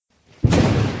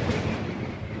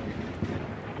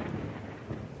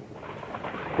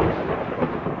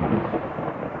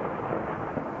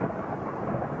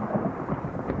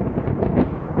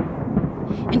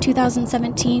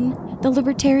2017, the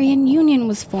Libertarian Union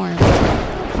was formed.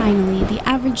 Finally, the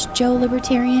average Joe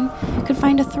Libertarian could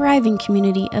find a thriving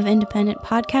community of independent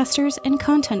podcasters and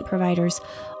content providers,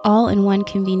 all in one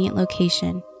convenient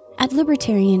location. At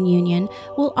Libertarian Union,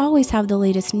 we'll always have the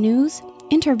latest news,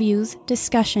 interviews,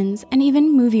 discussions, and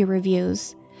even movie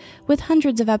reviews. With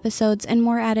hundreds of episodes and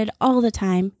more added all the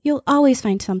time, you'll always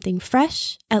find something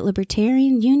fresh at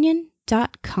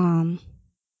libertarianunion.com.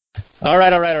 All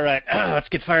right. Let's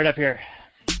get fired up here.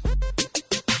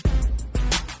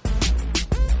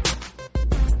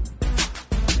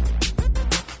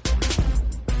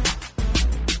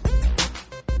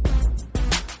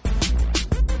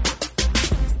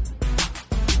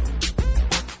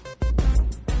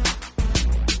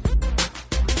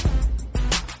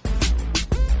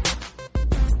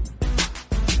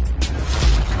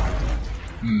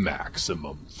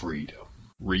 Maximum freedom.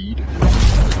 Read. Stay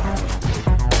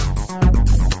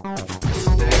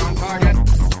on target.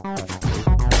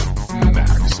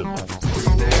 Maximum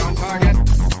freedom. Stay on target.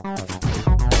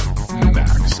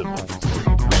 Maximum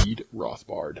freedom. Read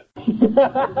Rothbard.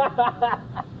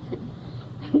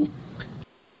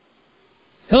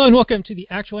 Hello and welcome to the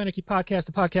Actual Anarchy Podcast,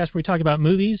 the podcast where we talk about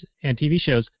movies and TV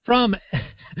shows from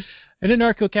an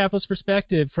anarcho-capitalist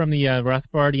perspective, from the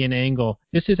Rothbardian angle.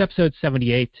 This is episode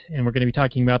 78, and we're going to be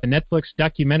talking about the Netflix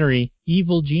documentary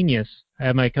Evil Genius. I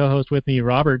have my co-host with me,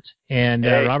 Robert. And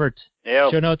hey. Robert, Yo.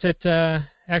 show notes at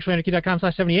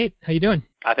actualanarchy.com/78. How you doing?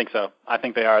 I think so. I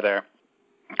think they are there.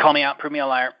 Call me out, prove me a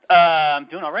liar. I'm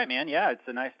doing all right, man. Yeah, it's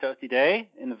a nice toasty day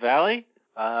in the valley.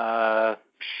 Yeah,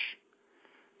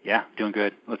 doing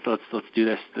good. Let's do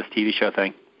this TV show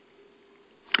thing.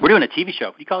 We're doing a TV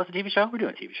show. You call this a TV show? We're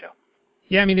doing a TV show.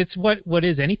 Yeah, I mean, it's what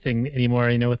is anything anymore,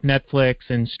 with Netflix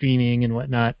and streaming and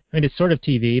whatnot. I mean, it's sort of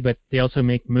TV, but they also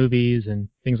make movies and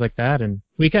things like that. And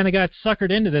we kind of got suckered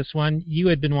into this one. You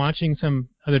had been watching some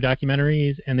other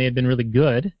documentaries, and they had been really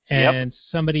good. And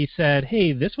Somebody said,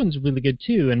 hey, this one's really good,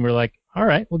 too. And we're like, all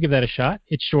right, we'll give that a shot.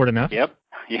 It's short enough. Yep.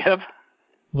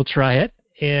 We'll try it.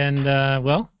 And,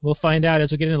 we'll find out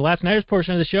as we get into the last night's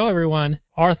portion of the show, everyone,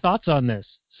 our thoughts on this.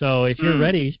 So if you're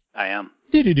ready... I am.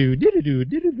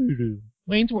 Do-do-do.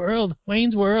 Wayne's World. Hey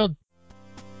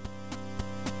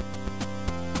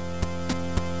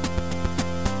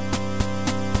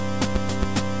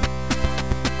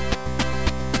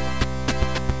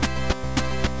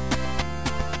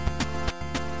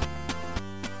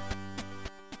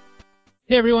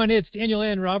everyone, it's Daniel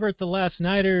and Robert, the Last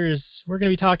Nighters. We're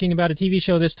going to be talking about a TV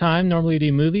show this time. Normally we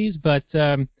do movies, but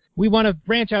we want to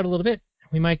branch out a little bit.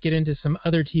 We might get into some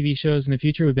other TV shows in the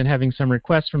future. We've been having some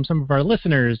requests from some of our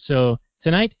listeners. So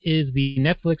tonight is the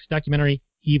Netflix documentary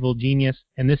Evil Genius,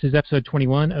 and this is episode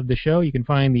 21 of the show. You can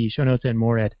find the show notes and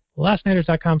more at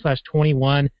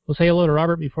lastnighters.com/21. We'll say hello to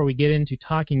Robert before we get into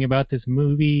talking about this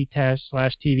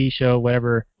movie/TV show,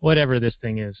 whatever this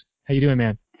thing is. How you doing,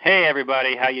 man? Hey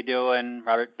everybody, how you doing?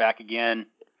 Robert back again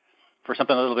for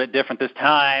something a little bit different this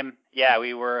time. Yeah,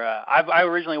 we were. I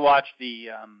originally watched the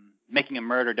Making a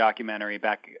Murder documentary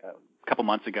back a couple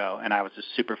months ago, and I was just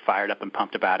super fired up and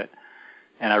pumped about it,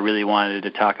 and I really wanted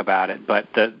to talk about it. But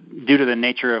due to the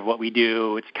nature of what we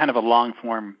do, it's kind of a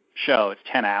long-form show. It's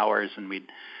 10 hours, and we're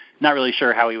not really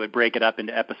sure how we would break it up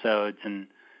into episodes, and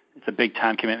it's a big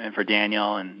time commitment for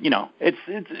Daniel, and,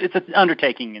 it's an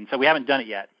undertaking, and so we haven't done it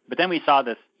yet. But then we saw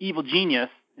this Evil Genius,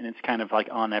 and it's kind of like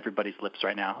on everybody's lips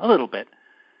right now, a little bit.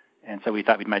 And so we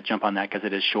thought we might jump on that because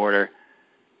it is shorter.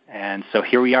 And so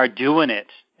here we are doing it,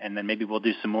 and then maybe we'll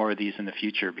do some more of these in the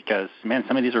future because, man,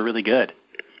 some of these are really good.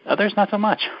 Others, not so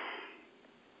much.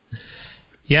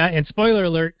 Yeah, and spoiler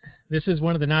alert, this is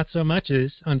one of the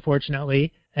not-so-muches,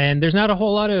 unfortunately. And there's not a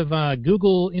whole lot of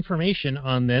Google information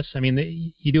on this. I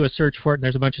mean, you do a search for it, and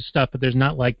there's a bunch of stuff, but there's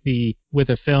not like with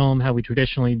a film, how we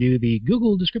traditionally do the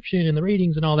Google description and the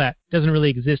ratings and all that. It doesn't really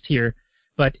exist here.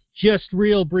 But just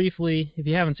real briefly, if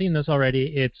you haven't seen this already,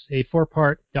 it's a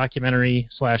 4-part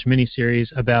documentary/miniseries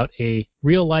about a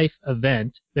real-life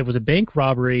event that was a bank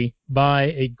robbery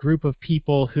by a group of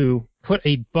people who put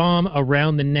a bomb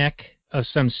around the neck of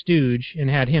some stooge and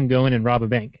had him go in and rob a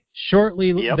bank.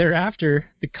 Shortly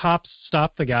thereafter, the cops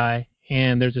stop the guy,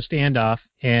 and there's a standoff,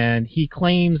 and he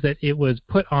claims that it was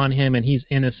put on him and he's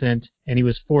innocent, and he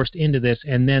was forced into this,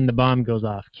 and then the bomb goes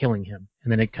off, killing him.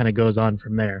 and then it kind of goes on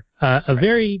from there. A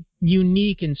very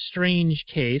unique and strange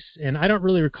case, and I don't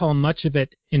really recall much of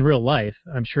it in real life.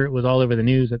 I'm sure it was all over the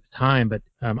news at the time, but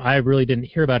I really didn't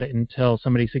hear about it until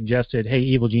somebody suggested, hey,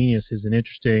 Evil Genius is an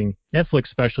interesting Netflix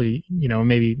special,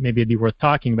 maybe it'd be worth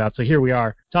talking about. So here we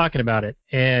are talking about it.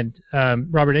 And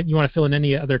Robert, you want to fill in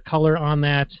any other color on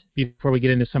that before we get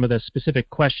into some of the specific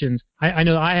questions? I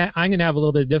know I'm going to have a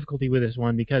little bit of difficulty with this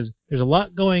one because there's a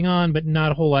lot going on, but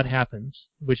not a whole lot happens,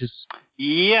 which is...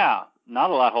 Yeah,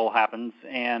 not a lot whole happens,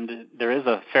 and there is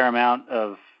a fair amount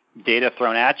of data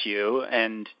thrown at you,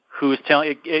 and who's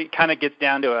telling it kind of gets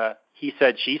down to a he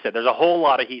said, she said. There's a whole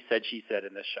lot of he said, she said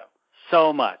in this show.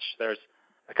 So much. There's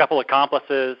a couple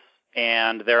accomplices,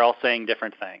 and they're all saying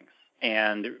different things.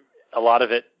 And a lot of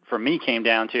it, for me, came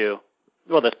down to,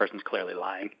 well, this person's clearly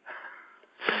lying.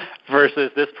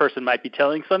 Versus this person might be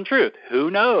telling some truth.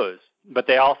 Who knows? But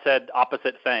they all said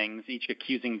opposite things, each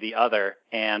accusing the other.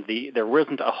 And there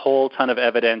wasn't a whole ton of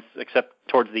evidence, except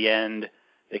towards the end,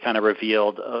 they kind of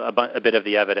revealed a bit of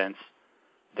the evidence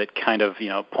that kind of,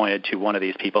 pointed to one of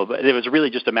these people. But it was really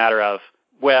just a matter of,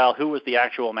 well, who was the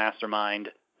actual mastermind?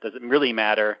 Does it really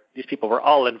matter? These people were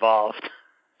all involved.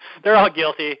 They're all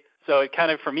guilty. So it kind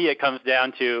of, for me, it comes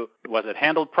down to, was it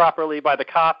handled properly by the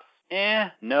cops?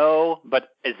 No. But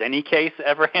is any case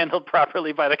ever handled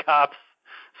properly by the cops?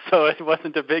 So it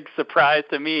wasn't a big surprise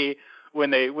to me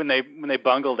when they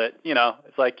bungled it.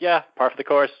 It's like, yeah, par for the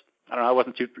course. I don't know. I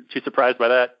wasn't too surprised by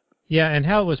that. Yeah, and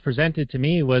how it was presented to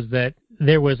me was that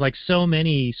there was like so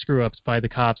many screw-ups by the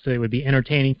cops that it would be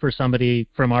entertaining for somebody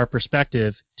from our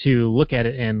perspective to look at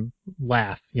it and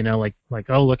laugh, like,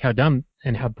 oh, look how dumb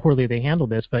and how poorly they handled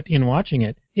this. But in watching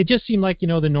it, it just seemed like,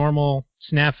 the normal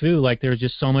snafu, like there was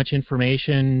just so much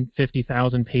information,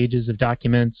 50,000 pages of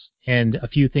documents, and a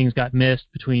few things got missed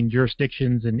between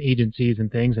jurisdictions and agencies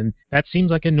and things, and that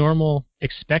seems like a normal,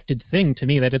 expected thing to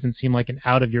me. That doesn't seem like an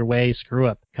out-of-your-way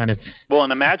screw-up kind of... Well,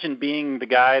 and imagine being the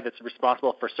guy that's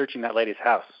responsible for searching that lady's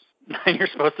house. And you're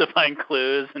supposed to find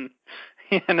clues, and,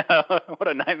 what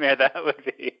a nightmare that would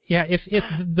be. Yeah, if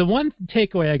the one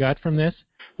takeaway I got from this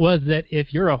was that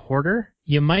if you're a hoarder,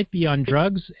 you might be on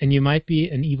drugs and you might be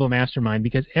an evil mastermind,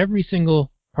 because every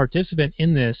single participant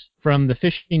in this, from the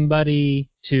fishing buddy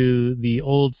to the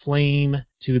old flame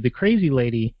to the crazy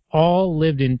lady, all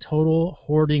lived in total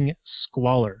hoarding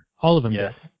squalor. All of them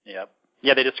did. Yep.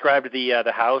 Yeah, they described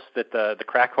the house that the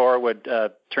crack whore would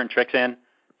turn tricks in.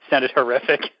 Sounded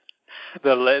horrific.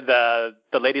 The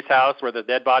lady's house where the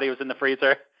dead body was in the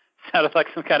freezer sounded like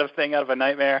some kind of thing out of a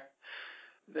nightmare.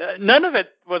 None of it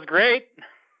was great.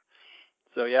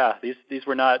 So yeah, these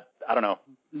were not, I don't know.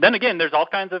 Then again, there's all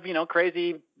kinds of,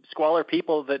 crazy squalor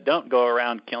people that don't go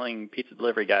around killing pizza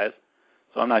delivery guys.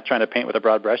 So I'm not trying to paint with a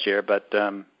broad brush here, but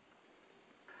I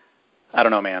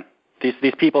don't know, man.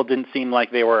 These people didn't seem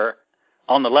like they were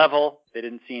on the level. They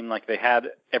didn't seem like they had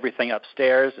everything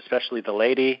upstairs, especially the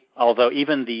lady. Although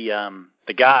even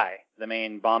the guy, the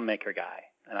main bomb maker guy,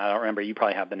 and I don't remember, you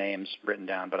probably have the names written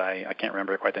down, but I can't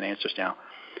remember quite the names just now.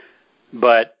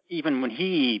 But even when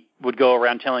he would go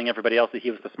around telling everybody else that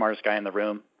he was the smartest guy in the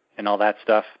room and all that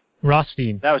stuff,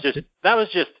 Rothstein. That was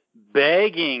just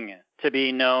begging to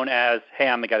be known as, hey,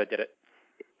 I'm the guy that did it.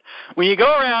 When you go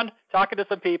around talking to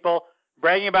some people,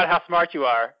 bragging about how smart you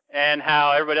are and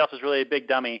how everybody else is really a big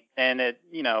dummy, and it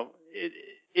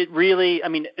really,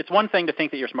 it's one thing to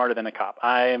think that you're smarter than a cop.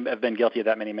 I have been guilty of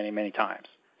that many, many, many times,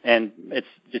 and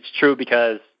it's true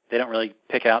because they don't really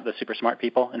pick out the super smart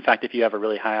people. In fact, if you have a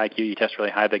really high IQ, you test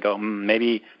really high, they go,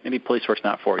 maybe police work's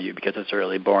not for you because it's a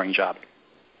really boring job.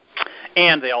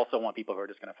 And they also want people who are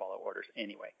just going to follow orders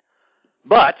anyway.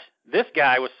 But this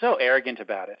guy was so arrogant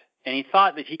about it, and he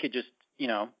thought that he could just,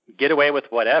 get away with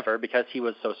whatever because he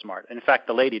was so smart. In fact,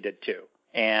 the lady did too.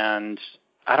 And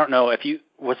I don't know do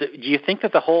you think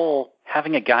that the whole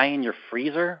having a guy in your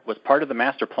freezer was part of the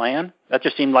master plan? That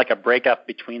just seemed like a breakup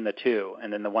between the two,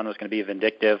 and then the one was going to be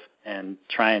vindictive and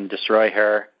try and destroy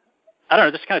her. I don't know,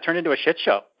 it just kind of turned into a shit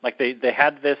show. Like they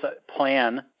had this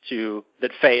plan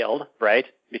that failed, right?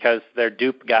 Because their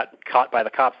dupe got caught by the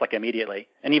cops like immediately.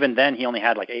 And even then he only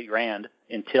had like $8,000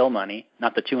 in till money,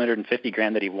 not the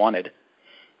 $250,000 that he wanted.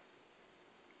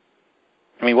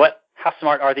 How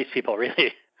smart are these people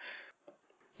really?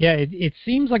 Yeah, it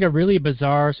seems like a really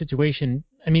bizarre situation.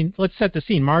 Let's set the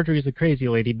scene. Marjorie's the crazy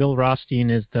lady. Bill Rothstein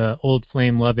is the old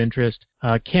flame love interest.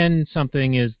 Ken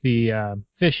something is the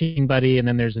fishing buddy, and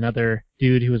then there's another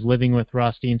dude who was living with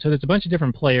Rothstein. So there's a bunch of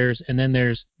different players, and then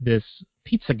there's this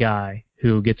pizza guy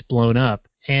who gets blown up.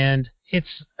 And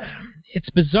it's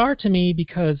bizarre to me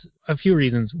because a few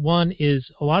reasons. One is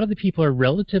a lot of the people are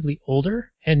relatively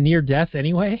older and near death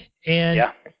anyway. And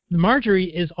Marjorie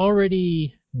is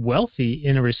already wealthy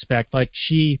in a respect. Like,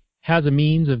 she has a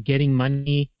means of getting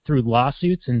money through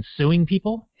lawsuits and suing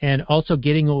people, and also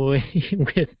getting away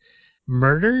with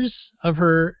murders of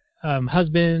her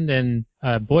husband and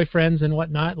boyfriends and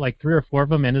whatnot. Like 3 or 4 of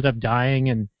them ended up dying,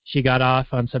 and she got off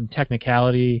on some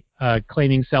technicality,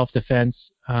 claiming self-defense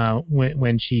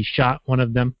when she shot one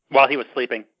of them. While he was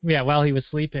sleeping. Yeah, while he was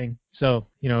sleeping. So,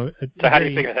 So how do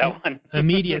you figure that one?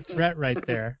 Immediate threat right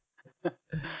there.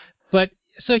 But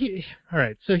all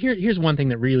right. So here's one thing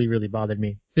that really, really bothered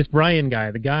me. This Brian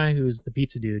guy, the guy who's the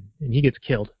pizza dude, and he gets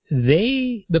killed.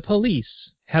 The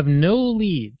police have no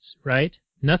leads, right?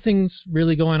 Nothing's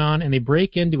really going on, and they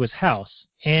break into his house,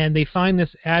 and they find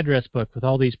this address book with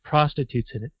all these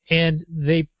prostitutes in it. And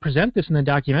they present this in the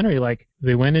documentary like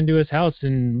they went into his house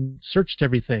and searched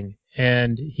everything,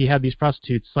 and he had these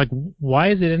prostitutes. Like,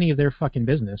 why is it any of their fucking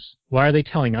business? Why are they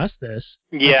telling us this?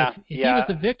 Yeah, Like, if he was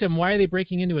the victim, why are they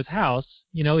breaking into his house?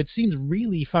 You know, it seems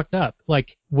really fucked up.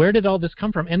 Like, where did all this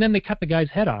come from? And then they cut the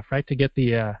guy's head off, right, to get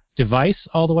the device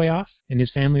all the way off, and his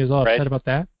family was all upset about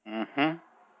that. Mm-hmm.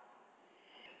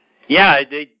 Yeah,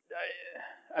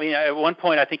 I mean, at one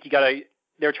point, I think they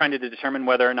were trying to determine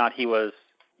whether or not he was,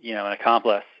 an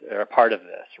accomplice or a part of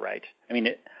this, right? I mean,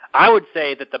 I would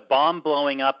say that the bomb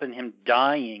blowing up and him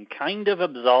dying kind of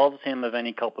absolves him of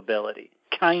any culpability.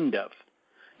 Kind of.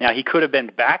 Now, he could have been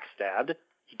backstabbed.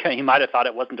 He might have thought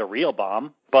it wasn't a real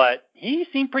bomb, but he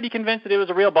seemed pretty convinced that it was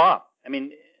a real bomb. I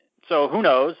mean, so who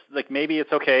knows? Like, maybe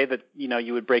it's okay that,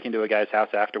 you would break into a guy's house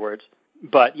afterwards.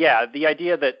 But, yeah, the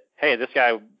idea that, hey, this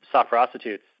guy saw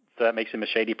prostitutes, so that makes him a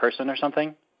shady person or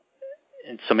something,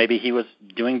 and so maybe he was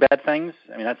doing bad things.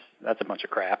 I mean, that's a bunch of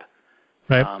crap.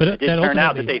 Right. But it did turn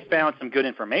out that they found some good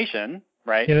information,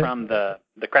 right, from the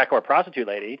crack whore prostitute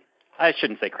lady. I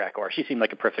shouldn't say crack whore. She seemed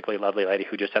like a perfectly lovely lady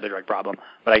who just had a drug problem.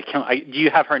 But do you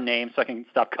have her name so I can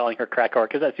stop calling her crack whore?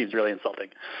 Because that seems really insulting.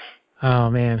 Oh,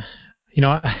 man.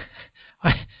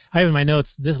 I have in my notes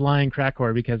this lying crack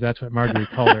whore because that's what Marjorie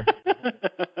called her.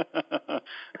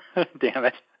 Damn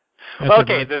it.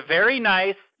 Okay, the very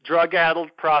nice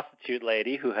drug-addled prostitute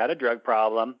lady who had a drug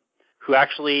problem, who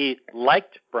actually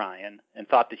liked Brian and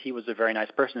thought that he was a very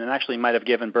nice person and actually might have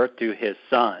given birth to his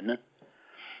son.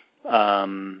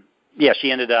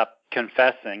 She ended up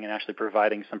confessing and actually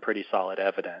providing some pretty solid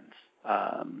evidence.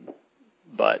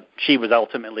 But she was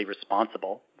ultimately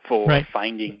responsible for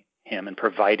finding him and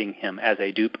providing him as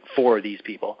a dupe for these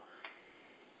people.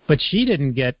 But she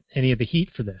didn't get any of the heat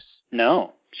for this.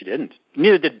 No, she didn't.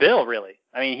 Neither did Bill, really.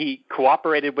 I mean, he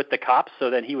cooperated with the cops so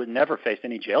that he would never face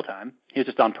any jail time. He was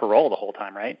just on parole the whole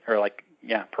time, right? Or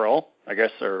parole, I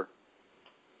guess, or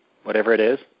whatever it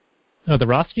is. Oh, the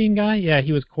Rothstein guy? Yeah,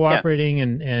 he was cooperating,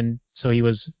 and so he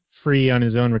was free on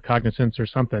his own recognizance or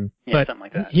something. Yeah, but something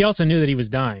like that. He also knew that he was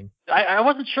dying. I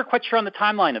wasn't quite sure on the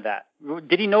timeline of that.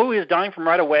 Did he know he was dying from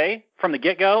right away, from the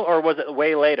get-go, or was it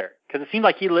way later? Because it seemed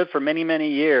like he lived for many, many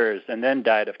years and then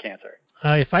died of cancer.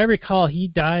 If I recall, he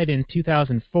died in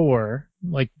 2004,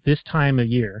 like this time of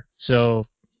year. So,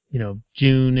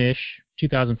 June-ish,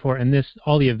 2004. And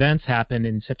all the events happened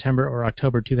in September or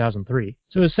October 2003.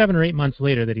 So it was 7 or 8 months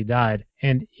later that he died.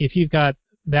 And if you've got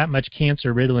that much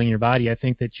cancer riddling your body, I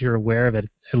think that you're aware of it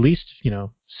at least,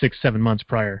 6-7 months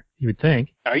prior, you would think.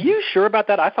 Are you sure about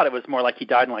that? I thought it was more like he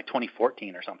died in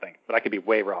 2014 or something, but I could be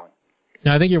way wrong.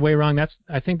 No, I think you're way wrong.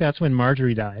 I think that's when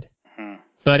Marjorie died.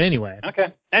 But anyway.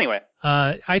 Okay. Anyway.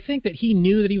 I think that he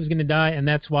knew that he was going to die, and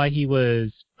that's why he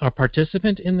was a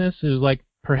participant in this. It was like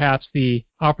perhaps the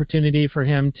opportunity for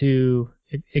him to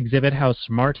exhibit how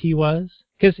smart he was.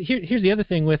 Because here's the other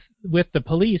thing with the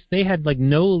police. They had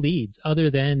no leads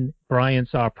other than Brian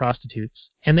saw prostitutes.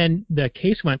 And then the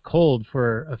case went cold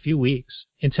for a few weeks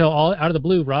until all out of the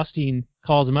blue, Rothstein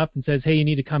calls him up and says, hey, you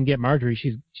need to come get Marjorie.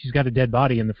 She's got a dead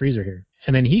body in the freezer here.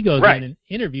 And then he goes in and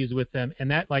interviews with them, and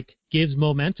that gives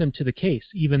momentum to the case,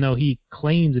 even though he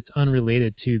claims it's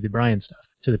unrelated to the Brian stuff,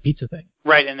 to the pizza thing.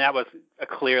 Right, and that was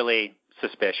clearly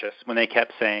suspicious when they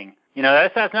kept saying,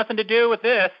 this has nothing to do with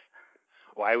this.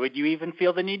 Why would you even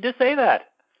feel the need to say that?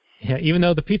 Yeah, even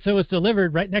though the pizza was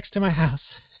delivered right next to my house.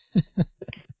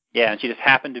 Yeah, and she just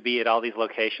happened to be at all these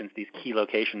locations, these key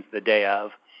locations the day of.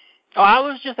 Oh, I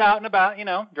was just out and about,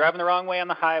 driving the wrong way on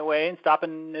the highway and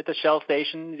stopping at the Shell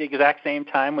station the exact same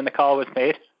time when the call was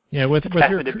made. Yeah, with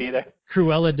her to be there.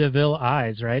 Cruella de Vil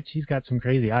eyes, right? She's got some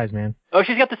crazy eyes, man. Oh,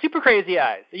 she's got the super crazy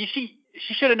eyes. She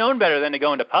should have known better than to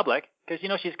go into public, because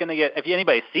she's going to get, if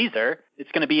anybody sees her,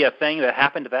 it's going to be a thing that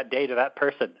happened that day to that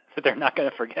person that they're not going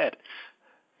to forget.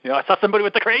 I saw somebody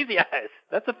with the crazy eyes.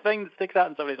 That's a thing that sticks out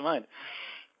in somebody's mind.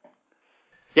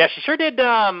 Yeah, she sure did.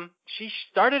 She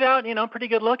started out, pretty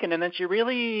good looking, and then she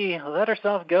really let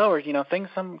herself go, or things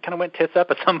kind of went tits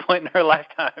up at some point in her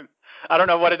lifetime. I don't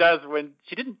know what it does when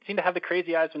she didn't seem to have the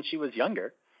crazy eyes when she was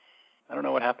younger. I don't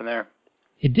know what happened there.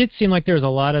 It did seem like there was a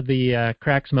lot of the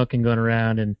crack smoking going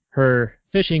around, and her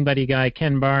fishing buddy guy,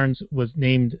 Ken Barnes, was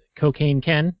named Cocaine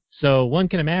Ken. So one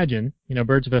can imagine,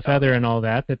 birds of a feather and all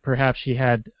that perhaps she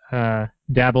had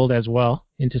dabbled as well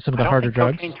into some of the harder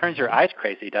drugs. Cocaine turns your eyes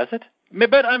crazy, does it?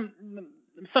 But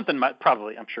something might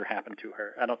probably, I'm sure, happened to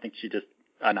her. I don't think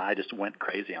an eye just went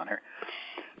crazy on her.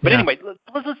 But anyway,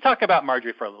 let's talk about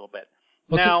Marjorie for a little bit.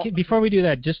 Well, now, before we do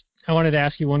that, I wanted to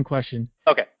ask you one question.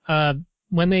 Okay.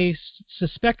 When they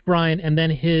suspect Brian and then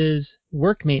his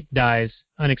workmate dies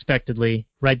unexpectedly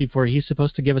right before he's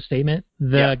supposed to give a statement,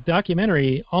 the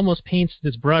documentary almost paints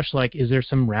this brush like, is there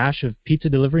some rash of pizza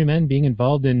delivery men being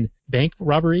involved in bank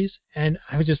robberies? And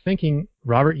I was just thinking,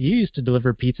 Robert, you used to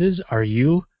deliver pizzas. Are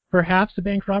you perhaps a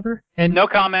bank robber? And no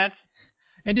comment.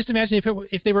 And just imagine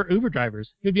if they were Uber drivers.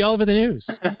 It would be all over the news.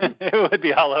 It would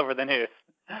be all over the news.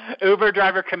 Uber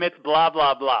driver commits blah,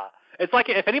 blah, blah. It's like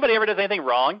if anybody ever does anything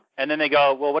wrong, and then they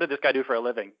go, well, what did this guy do for a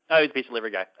living? Oh, he's a pizza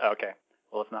delivery guy. Oh, okay.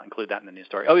 Well, let's not include that in the news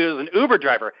story. Oh, he was an Uber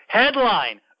driver.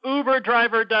 Headline, Uber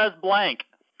driver does blank.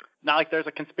 Not like there's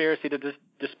a conspiracy to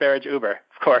disparage Uber.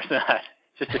 Of course not.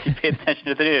 Just if you pay attention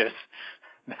to the news.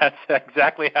 That's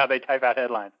exactly how they type out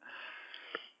headlines.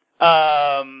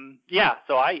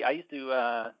 So I used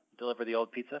to deliver the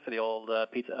old pizza for the old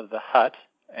Pizza of the Hut.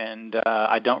 And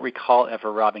I don't recall ever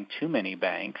robbing too many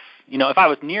banks. If I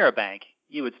was near a bank,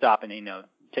 you would stop and,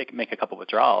 make a couple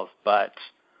withdrawals. But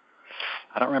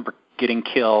I don't remember getting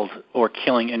killed or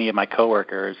killing any of my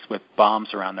coworkers with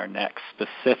bombs around their necks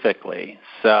specifically.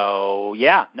 So,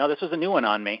 this was a new one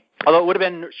on me. Although it would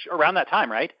have been around that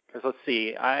time, right? Because let's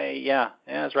see, it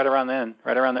was right around then,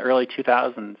 right around the early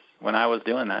 2000s when I was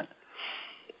doing that.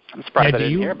 I'm surprised I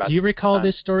didn't hear about it. Do you recall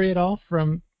this story at all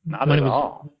from... Not when at it was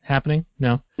all. Happening?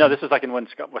 No, this was like in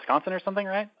Wisconsin or something,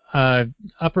 right?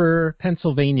 Upper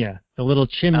Pennsylvania, the little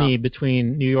chimney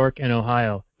between New York and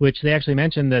Ohio, which they actually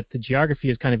mentioned that the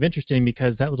geography is kind of interesting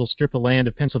because that little strip of land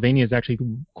of Pennsylvania is actually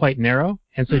quite narrow.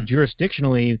 And so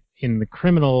jurisdictionally, in the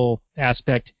criminal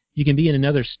aspect, you can be in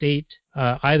another state,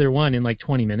 either one, in like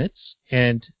 20 minutes.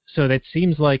 And so that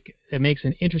seems like it makes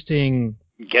an interesting...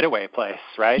 getaway place,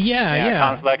 right? Yeah.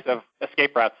 Conflicts of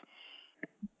escape routes.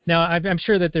 Now, I'm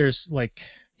sure that there's, like,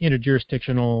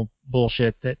 interjurisdictional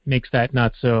bullshit that makes that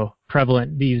not so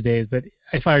prevalent these days. But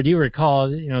if I do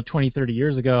recall, 20, 30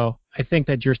 years ago, I think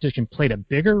that jurisdiction played a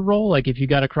bigger role. Like, if you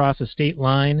got across a state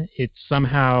line, it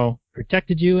somehow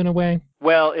protected you in a way.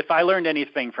 Well, if I learned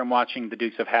anything from watching The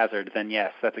Dukes of Hazzard, then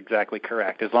yes, that's exactly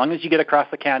correct. As long as you get across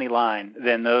the county line,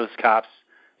 then those cops,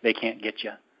 they can't get you.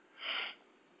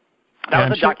 That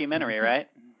was a documentary, right?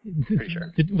 Pretty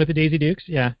sure. With the Daisy Dukes?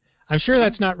 Yeah. I'm sure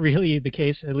that's not really the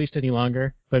case, at least any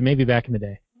longer, but maybe back in the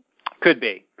day. Could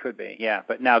be, yeah.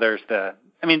 But now there's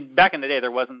back in the day there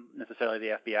wasn't necessarily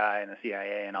the FBI and the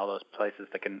CIA and all those places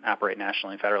that can operate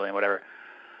nationally and federally and whatever.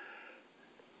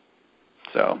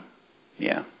 So,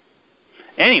 yeah.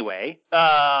 Anyway.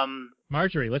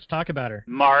 Marjorie, let's talk about her.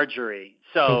 Marjorie.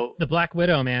 So the Black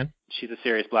Widow, man. She's a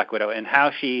serious Black Widow. And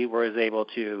how she was able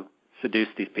to seduce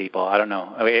these people, I don't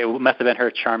know. I mean, it must have been her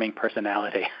charming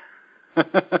personality. Well,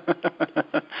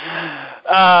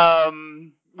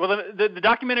 the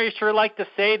documentary sure liked to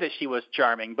say that she was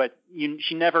charming, but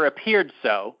she never appeared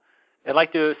so. They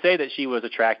like to say that she was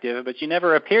attractive, but she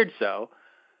never appeared so.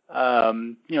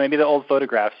 Maybe the old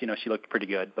photographs, she looked pretty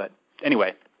good. But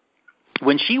anyway,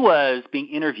 when she was being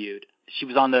interviewed, she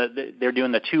was on they're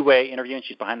doing the two-way interview, and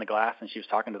she's behind the glass, and she was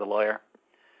talking to the lawyer.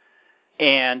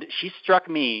 And she struck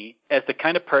me as the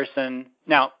kind of person.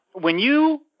 Now, when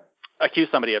you accuse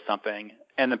somebody of something,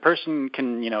 and the person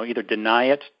can, either deny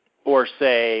it or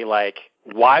say, like,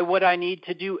 why would I need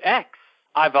to do X?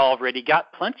 I've already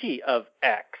got plenty of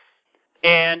X.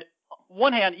 And on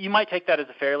one hand, you might take that as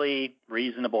a fairly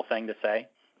reasonable thing to say,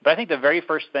 but I think the very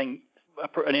first thing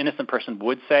an innocent person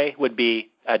would say would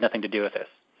be, I had nothing to do with this.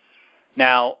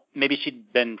 Now, maybe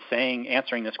she'd been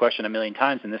answering this question a million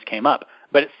times and this came up,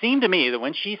 but it seemed to me that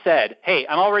when she said, hey,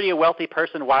 I'm already a wealthy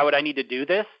person, why would I need to do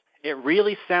this? It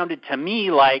really sounded to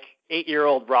me like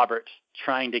 8-year-old Robert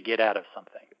trying to get out of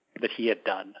something that he had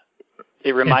done.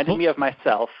 It reminded me of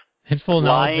myself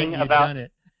lying about done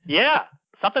it. Yeah,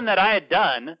 something that I had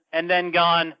done and then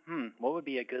gone, what would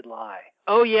be a good lie?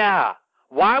 Oh, yeah,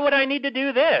 why would I need to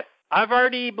do this? I've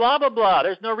already blah, blah, blah.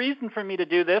 There's no reason for me to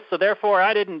do this, so therefore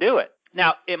I didn't do it.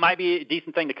 Now, it might be a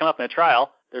decent thing to come up in a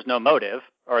trial. There's no motive,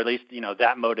 or at least,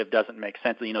 that motive doesn't make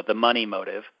sense, the money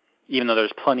motive, even though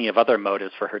there's plenty of other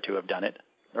motives for her to have done it.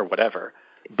 or whatever.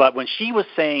 But when she was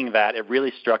saying that, it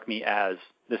really struck me as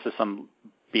this is some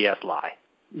BS lie.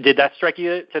 Did that strike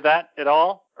you to that at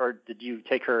all? Or did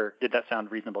that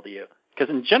sound reasonable to you? Because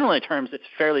in general terms, it's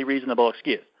a fairly reasonable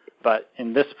excuse. But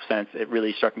in this sense, it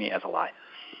really struck me as a lie.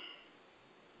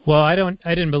 Well, I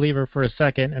didn't believe her for a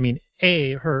second. I mean,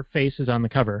 her face is on the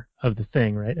cover of the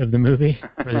thing, right, of the movie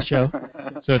or the show.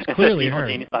 So it's clearly her.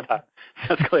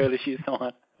 That's clearly she's the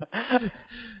one.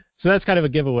 So that's kind of a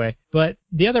giveaway. But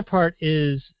the other part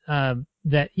is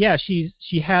that, yeah, she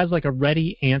has like a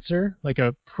ready answer, like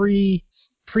a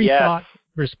pre-thought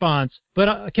response.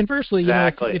 But conversely,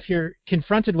 exactly. If you're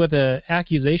confronted with an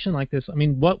accusation like this, I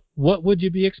mean, what would you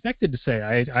be expected to say?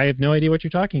 I have no idea what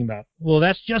you're talking about. Well,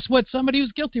 that's just what somebody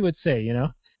who's guilty would say,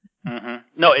 Mm-hmm.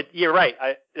 No, you're right.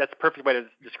 That's the perfect way to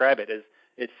describe it.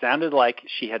 It sounded like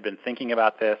she had been thinking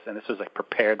about this, and this was a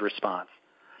prepared response.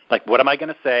 Like, what am I going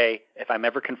to say if I'm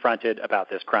ever confronted about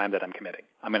this crime that I'm committing?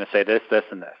 I'm going to say this, this,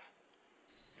 and this.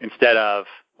 Instead of,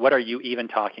 what are you even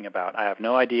talking about? I have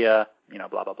no idea,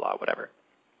 blah, blah, blah, whatever.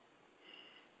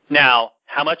 Now,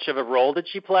 how much of a role did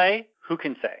she play? Who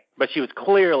can say? But she was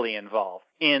clearly involved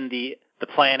in the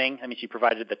planning. I mean, she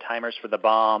provided the timers for the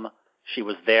bomb. She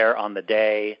was there on the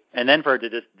day. And then for her to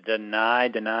just deny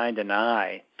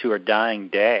to her dying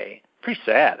day. Pretty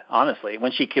sad, honestly,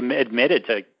 when she admitted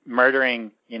to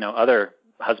murdering, other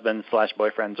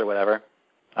husbands/boyfriends or whatever.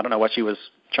 I don't know what she was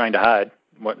trying to hide.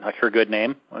 Like her good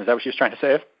name? Is that what she was trying to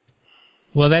save?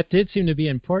 Well, that did seem to be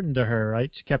important to her, right?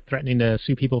 She kept threatening to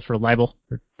sue people for libel,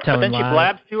 for telling lies. But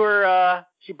then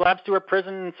she blabs to her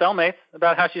prison cellmates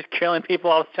about how she's killing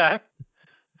people all the time,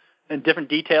 and different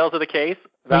details of the case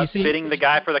about fitting the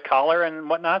guy for the collar and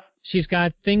whatnot. She's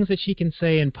got things that she can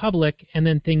say in public, and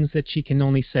then things that she can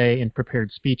only say in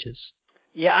prepared speeches.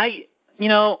 Yeah, I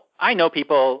know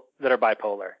people that are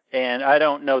bipolar, and I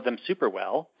don't know them super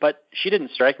well, but she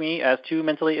didn't strike me as too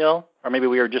mentally ill, or maybe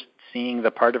we were just seeing the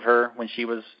part of her when she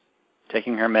was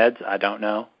taking her meds. I don't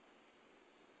know.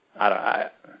 I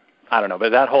don't know, but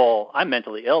that whole "I'm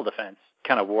mentally ill" defense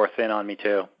kind of wore thin on me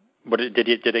too. Did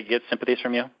it get sympathies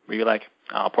from you? Were you like,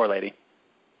 oh, poor lady?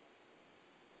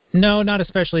 No, not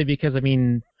especially, because, I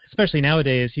mean, especially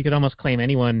nowadays, you could almost claim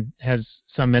anyone has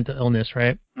some mental illness,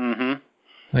 right? Mm-hmm.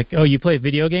 Like, oh, you play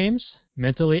video games?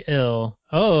 Mentally ill.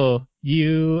 Oh,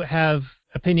 you have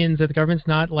opinions that the government's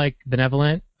not, like,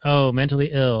 benevolent? Oh,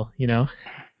 mentally ill, Yep.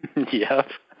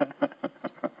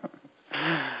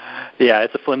 Yeah,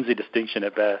 it's a flimsy distinction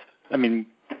at best. I mean,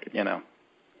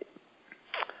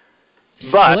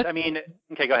 But,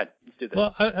 okay, go ahead. Let's do this.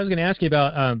 Well, I was going to ask you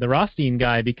about the Rothstein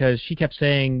guy, because she kept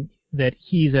saying that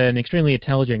he's an extremely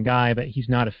intelligent guy, but he's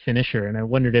not a finisher. And I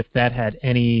wondered if that had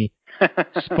any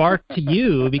spark to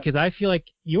you, because I feel like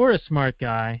you're a smart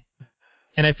guy,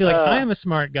 and I feel like I'm a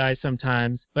smart guy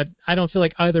sometimes, but I don't feel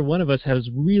like either one of us has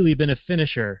really been a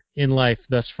finisher in life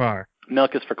thus far.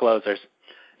 Milk is for closers.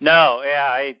 No,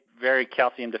 I'm very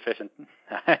calcium deficient.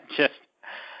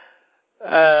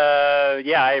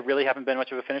 I really haven't been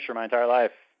much of a finisher my entire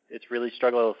life. It's really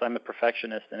struggles. I'm a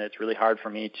perfectionist, and it's really hard for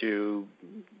me to,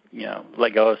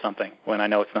 let go of something when I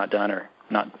know it's not done or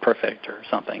not perfect or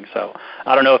something. So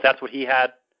I don't know if that's what he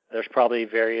had. There's probably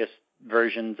various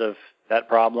versions of that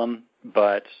problem,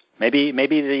 but maybe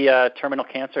the terminal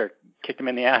cancer kicked him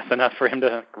in the ass enough for him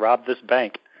to rob this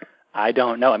bank. I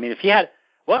don't know. I mean, if he had,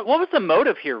 what was the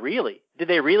motive here really? Did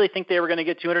they really think they were going to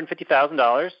get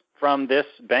 $250,000 from this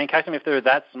bank? I mean, if they're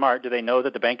that smart, do they know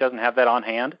that the bank doesn't have that on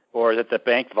hand, or that the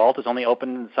bank vault is only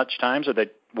open in such times, or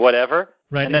that whatever?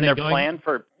 Right. And then their plan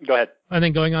for, go ahead. And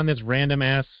then going on this random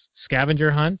ass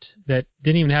scavenger hunt that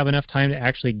didn't even have enough time to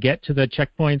actually get to the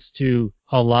checkpoints to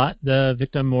allot the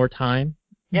victim more time.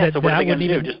 Yeah. So what are they going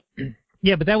to do?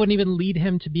 Yeah, but that wouldn't even lead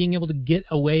him to being able to get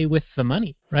away with the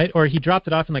money, right? Or he dropped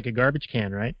it off in like a garbage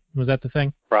can, right? Was that the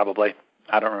thing? Probably.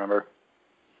 I don't remember.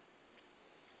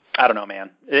 I don't know, man.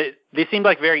 They seemed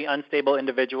like very unstable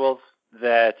individuals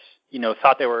that,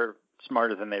 thought they were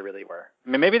smarter than they really were. I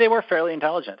mean, maybe they were fairly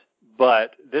intelligent,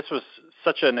 but this was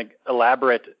such an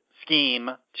elaborate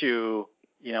scheme to,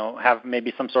 have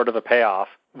maybe some sort of a payoff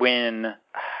when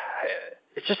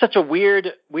it's just such a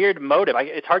weird motive.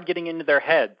 It's hard getting into their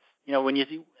heads. When you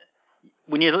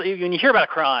hear about a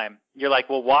crime, you're like,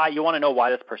 well, why? You want to know why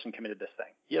this person committed this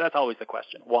thing. Yeah, that's always the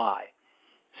question. Why?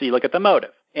 So you look at the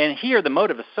motive. And here the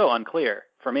motive is so unclear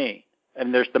for me.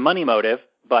 And there's the money motive,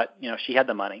 but, she had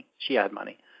the money. She had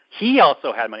money. He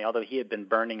also had money, although he had been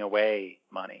burning away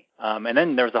money. And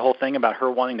then there was the whole thing about her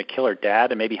wanting to kill her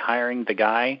dad and maybe hiring the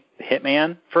guy, the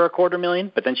hitman, for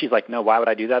 $250,000. But then she's like, no, why would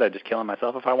I do that? I'd just kill him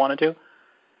myself if I wanted to.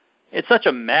 It's such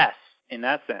a mess in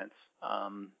that sense. I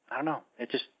don't know.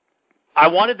 I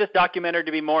wanted this documentary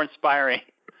to be more inspiring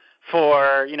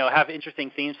for, have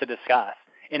interesting themes to discuss.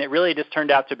 And it really just turned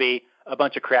out to be a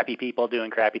bunch of crappy people doing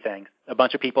crappy things. A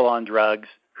bunch of people on drugs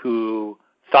who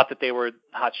thought that they were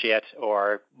hot shit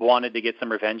or wanted to get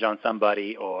some revenge on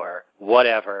somebody or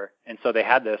whatever. And so they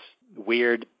had this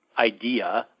weird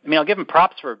idea. I mean, I'll give him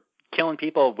props for killing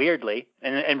people weirdly.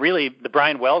 And really, the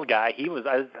Brian Wells guy,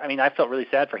 I felt really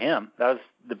sad for him. That was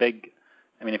the big,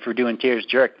 if we're doing Tears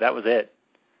Jerk, that was it.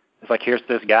 It's like, here's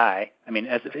this guy.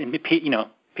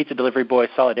 Pizza delivery boy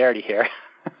solidarity here.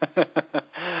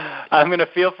 I'm going to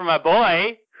feel for my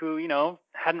boy who,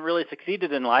 hadn't really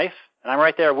succeeded in life, and I'm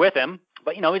right there with him.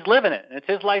 But, he's living it, and it's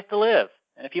his life to live.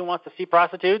 And if he wants to see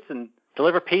prostitutes and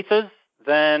deliver pizzas,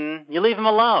 then you leave him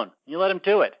alone. You let him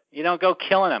do it. You don't go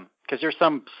killing him because you're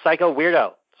some psycho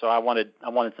weirdo. So I wanted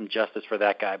some justice for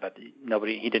that guy, but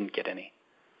he didn't get any.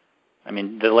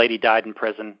 The lady died in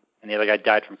prison, and the other guy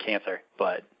died from cancer,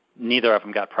 but neither of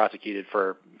them got prosecuted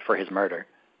for his murder.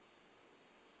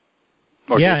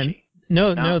 Or yeah, did she?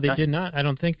 No, they did not, I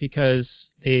don't think, because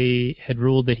they had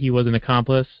ruled that he was an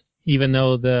accomplice, even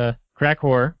though the crack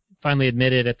whore finally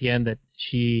admitted at the end that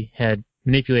she had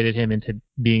manipulated him into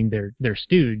being their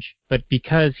stooge. But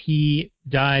because he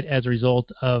died as a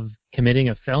result of committing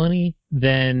a felony,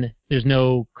 then there's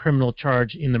no criminal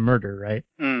charge in the murder, right?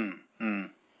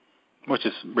 Which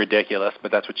is ridiculous,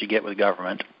 but that's what you get with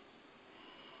government.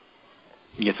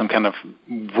 You get some kind of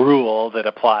rule that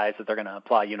applies that they're going to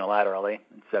apply unilaterally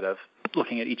instead of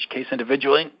looking at each case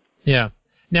individually. Yeah.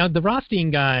 Now, the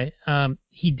Rothstein guy,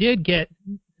 he did get,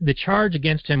 the charge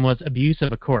against him was abuse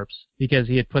of a corpse because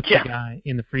he had put the guy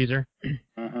in the freezer.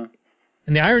 Mm-hmm.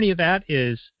 And the irony of that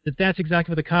is that that's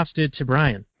exactly what the cops did to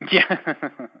Brian. Yeah.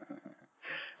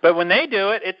 But when they do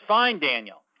it, it's fine,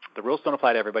 Daniel. The rules don't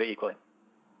apply to everybody equally.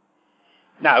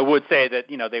 Now, I would say that,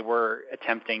 they were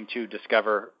attempting to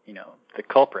discover, the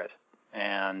culprit.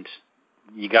 And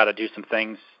you got to do some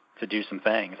things to do some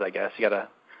things, I guess. You got to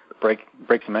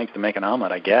break some eggs to make an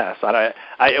omelet, I guess.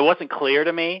 It wasn't clear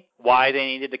to me why they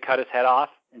needed to cut his head off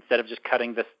instead of just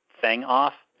cutting this thing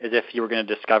off, as if you were going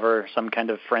to discover some kind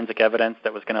of forensic evidence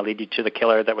that was going to lead you to the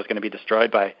killer that was going to be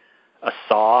destroyed by a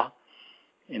saw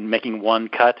in making one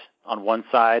cut on one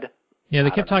side. Yeah, they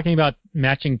kept talking about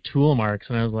matching tool marks,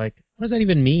 and I was like, what does that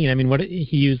even mean? What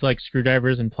he used, like,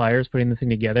 screwdrivers and pliers putting the thing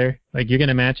together? Like, you're going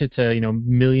to match it to,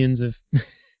 millions of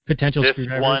potential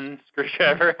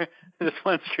screwdrivers? This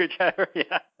one screwdriver,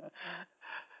 yeah.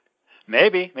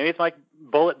 Maybe it's like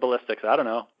bullet ballistics. I don't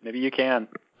know. Maybe you can.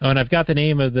 Oh, and I've got the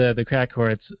name of the crack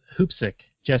whore. It's Hoopsick.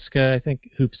 Jessica, I think,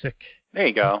 Hoopsick. There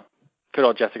you go. Good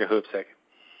old Jessica Hoopsick.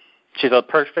 She's a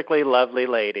perfectly lovely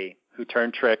lady who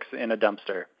turned tricks in a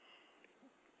dumpster.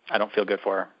 I don't feel good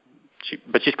for her.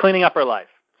 But she's cleaning up her life,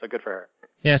 so good for her.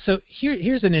 Yeah, so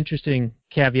here's an interesting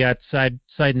caveat, side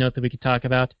note that we could talk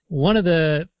about. One of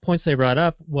the points they brought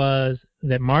up was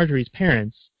that Marjorie's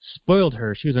parents spoiled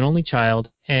her. She was an only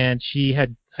child, and she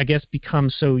had, I guess,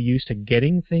 become so used to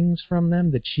getting things from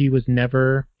them that she was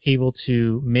never able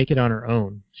to make it on her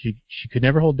own. She could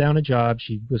never hold down a job.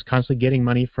 She was constantly getting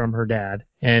money from her dad,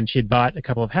 and she had bought a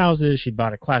couple of houses. She'd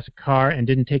bought a classic car and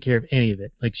didn't take care of any of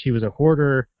it. Like, she was a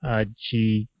hoarder.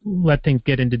 She let things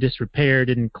get into disrepair,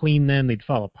 didn't clean them. They'd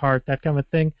fall apart, that kind of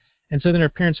thing. And so then her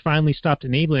parents finally stopped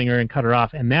enabling her and cut her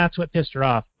off, and that's what pissed her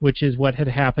off, which is what had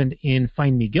happened in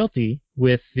Find Me Guilty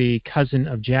with the cousin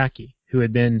of Jackie, who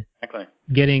had been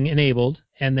getting enabled,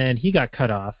 and then he got cut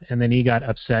off, and then he got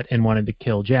upset and wanted to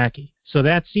kill Jackie. So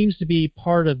that seems to be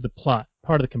part of the plot.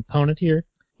 Part of the component here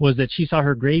was that she saw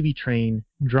her gravy train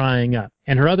drying up.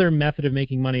 And her other method of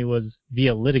making money was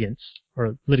via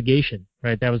litigation,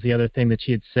 right? That was the other thing that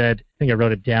she had said. I think I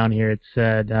wrote it down here. It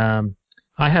said,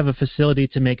 I have a facility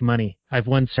to make money. I've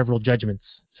won several judgments.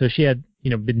 So she had,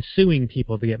 been suing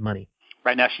people to get money.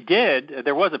 Right. Now, she did.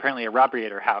 There was apparently a robbery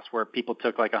at her house where people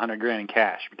took like $100,000 in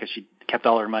cash because she kept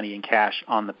all her money in cash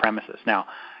on the premises. Now,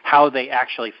 how they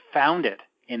actually found it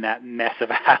in that mess of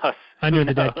a house. Under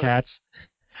the dead cats.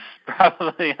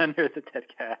 Probably under the dead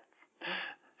cats.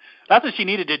 That's what she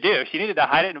needed to do. She needed to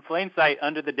hide it in plain sight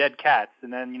under the dead cats,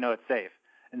 and then, it's safe,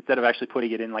 instead of actually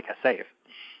putting it in like a safe.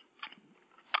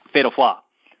 Fatal flaw.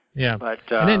 Yeah. But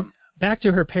and then back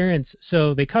to her parents.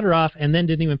 So they cut her off and then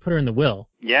didn't even put her in the will.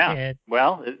 Yeah.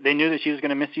 Well, they knew that she was going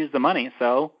to misuse the money.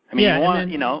 So,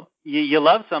 you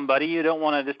love somebody. You don't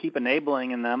want to just keep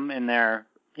enabling them in their,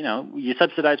 you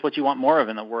subsidize what you want more of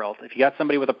in the world. If you got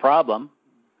somebody with a problem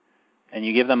and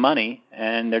you give them money,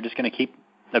 and they're just going to keep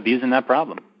abusing that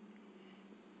problem.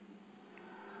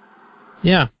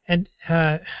 Yeah. And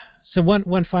so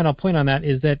one final point on that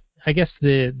is that I guess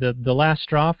the last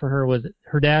straw for her was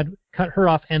her dad cut her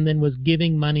off and then was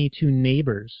giving money to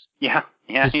neighbors. Yeah,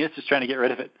 he was just trying to get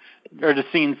rid of it. Or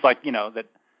just scenes like, that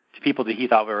to people that he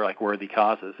thought were like worthy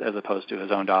causes, as opposed to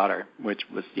his own daughter, which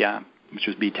would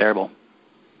be terrible.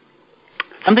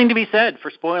 Something to be said for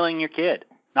spoiling your kid.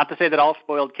 Not to say that all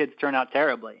spoiled kids turn out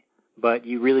terribly, but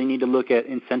you really need to look at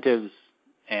incentives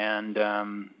and,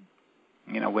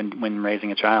 when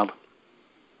raising a child.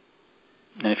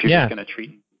 And if you're just going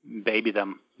to baby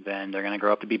them, then they're going to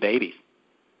grow up to be babies.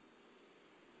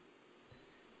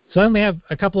 So I only have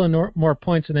a couple of more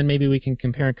points, and then maybe we can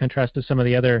compare and contrast to some of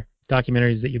the other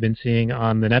documentaries that you've been seeing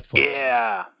on the Netflix.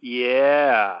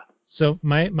 Yeah. So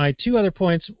my two other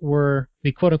points were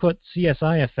the quote-unquote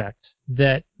CSI effect,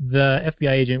 that the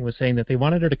FBI agent was saying that they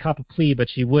wanted her to cop a plea, but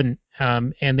she wouldn't,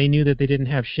 and they knew that they didn't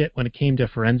have shit when it came to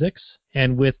forensics.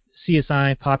 And with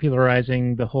CSI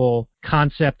popularizing the whole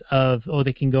concept of,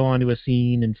 they can go onto a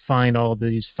scene and find all of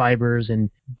these fibers and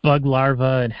bug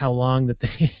larvae and how long that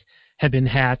they have been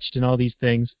hatched and all these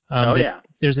things.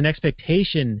 There's an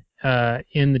expectation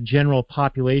in the general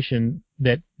population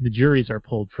that the juries are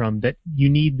pulled from, that you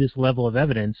need this level of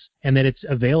evidence and that it's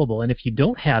available. And if you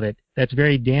don't have it, that's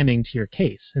very damning to your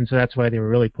case. And so that's why they were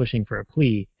really pushing for a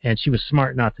plea, and she was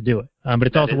smart not to do it. But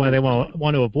it's also why they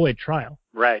want to avoid trial.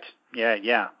 Right.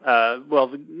 Yeah.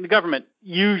 The government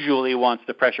usually wants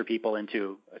to pressure people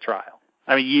into a trial.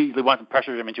 I mean, usually wants to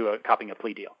pressure them into copping a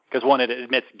plea deal. Because one, it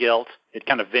admits guilt. It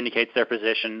kind of vindicates their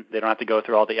position. They don't have to go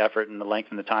through all the effort and the length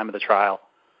and the time of the trial.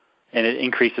 And it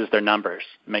increases their numbers.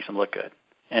 It makes them look good.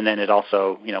 And then it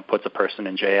also, puts a person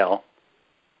in jail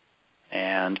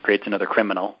and creates another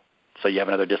criminal. So you have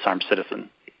another disarmed citizen.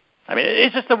 I mean,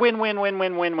 it's just a win-win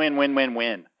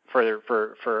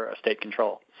for a state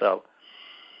control. So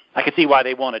I can see why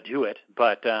they want to do it.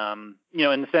 But, in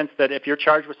the sense that if you're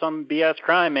charged with some BS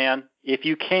crime, man, if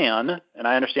you can, and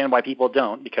I understand why people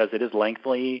don't, because it is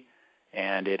lengthy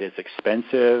and it is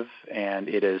expensive and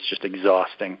it is just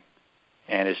exhausting.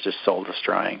 And it's just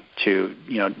soul-destroying to,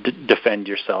 defend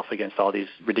yourself against all these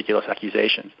ridiculous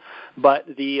accusations. But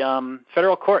the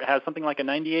federal court has something like a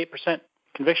 98%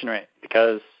 conviction rate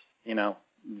because,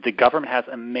 the government has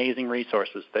amazing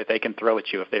resources that they can throw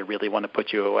at you if they really want to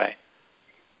put you away.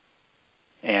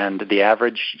 And the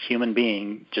average human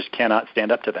being just cannot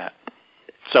stand up to that.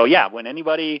 So, when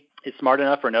anybody is smart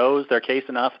enough or knows their case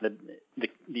enough,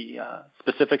 the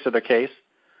specifics of their case,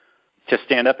 to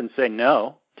stand up and say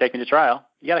no, take me to trial,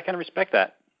 you got to kind of respect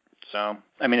that. So,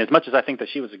 I mean, as much as I think that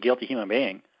she was a guilty human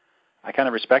being, I kind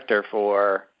of respect her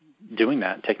for doing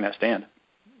that and taking that stand.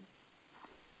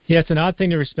 Yeah, it's an odd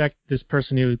thing to respect this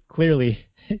person who clearly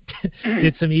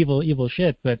did some evil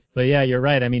shit, but yeah, you're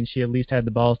right. I mean, she at least had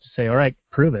the balls to say, all right,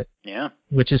 prove it. Yeah.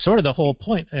 Which is sort of the whole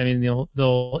point. I mean, the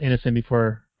whole innocent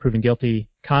before proven guilty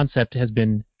concept has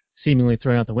been seemingly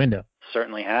thrown out the window.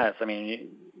 Certainly has. I mean,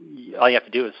 all you have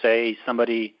to do is say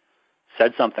somebody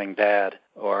said something bad,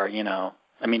 or, you can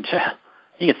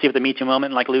see with the Me Too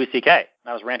moment like Louis C.K.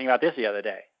 I was ranting about this the other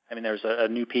day. I mean, there's a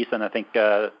new piece on, I think,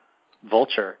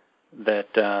 Vulture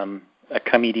that a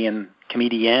comedian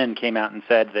came out and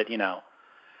said that,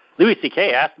 Louis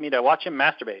C.K. asked me to watch him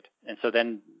masturbate. And so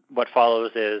then what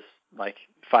follows is like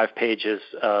 5 pages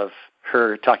of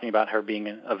her talking about her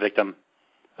being a victim,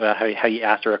 about how he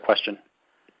asked her a question.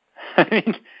 I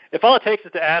mean, if all it takes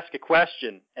is to ask a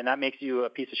question and that makes you a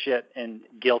piece of shit and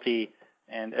guilty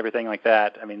and everything like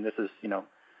that, I mean, this is,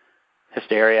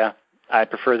 hysteria. I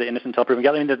prefer the innocent until proven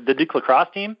guilty. I mean, the Duke lacrosse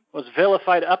team was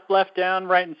vilified up, left, down,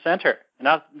 right, and center.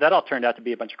 And that all turned out to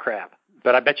be a bunch of crap.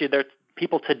 But I bet you there's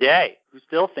people today who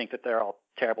still think that they're all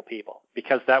terrible people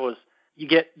because you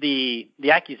get the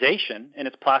accusation and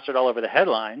it's plastered all over the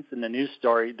headlines and the news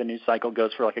cycle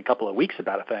goes for like a couple of weeks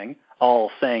about a thing, all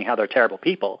saying how they're terrible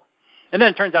people. And then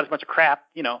it turns out it's a bunch of crap,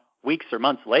 weeks or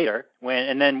months later.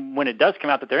 When it does come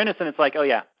out that they're innocent, it's like, we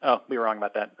were wrong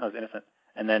about that. I was innocent.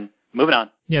 And then moving on.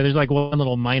 Yeah, there's like one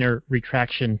little minor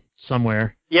retraction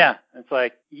somewhere. Yeah, it's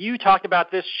like, you talked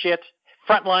about this shit,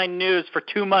 Frontline News, for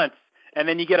 2 months, and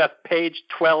then you get a page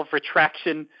 12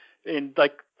 retraction in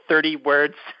like 30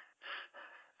 words.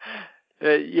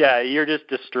 You're just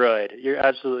destroyed. You're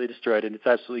absolutely destroyed, and it's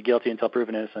absolutely guilty until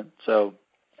proven innocent. So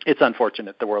it's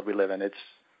unfortunate, the world we live in.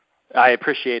 I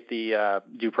appreciate the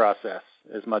due process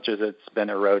as much as it's been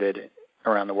eroded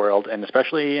around the world, and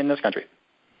especially in this country.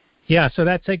 Yeah, so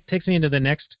that takes me into the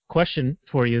next question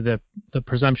for you, the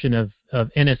presumption of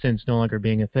innocence no longer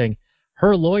being a thing.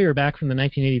 Her lawyer back from the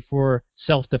 1984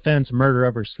 self-defense murder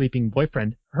of her sleeping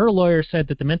boyfriend, her lawyer said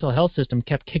that the mental health system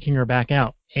kept kicking her back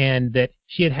out and that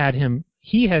he had had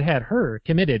her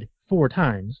committed 4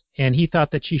 times, and he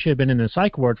thought that she should have been in a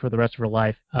psych ward for the rest of her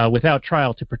life without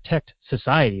trial to protect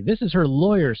society. This is her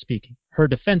lawyer speaking, her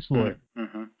defense lawyer.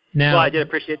 Mm-hmm. Now, Well, I did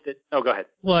appreciate that. Oh, go ahead.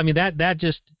 Well, I mean, that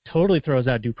just totally throws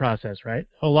out due process, right?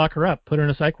 Oh, lock her up, put her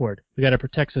in a psych ward. We got to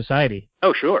protect society.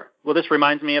 Oh, sure. Well, this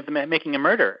reminds me of the Making a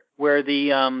Murder, where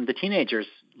the teenager's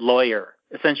lawyer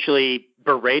essentially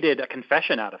berated a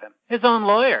confession out of him. His own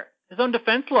lawyer, his own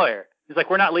defense lawyer. He's like,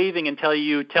 we're not leaving until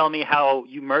you tell me how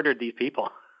you murdered these people.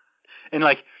 And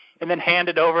then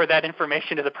handed over that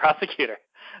information to the prosecutor.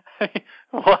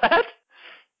 What?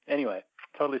 Anyway,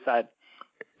 totally side.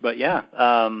 But yeah,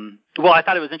 well, I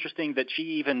thought it was interesting that she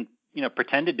even,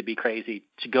 pretended to be crazy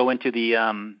to go into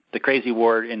the crazy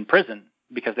ward in prison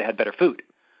because they had better food.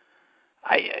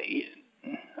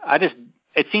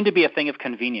 It seemed to be a thing of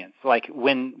convenience. Like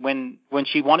when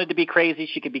she wanted to be crazy,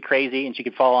 she could be crazy and she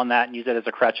could fall on that and use it as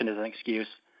a crutch and as an excuse.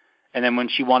 And then when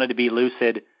she wanted to be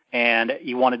lucid and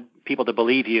you wanted people to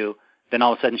believe you, then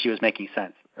all of a sudden she was making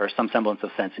sense or some semblance of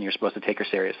sense and you're supposed to take her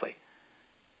seriously.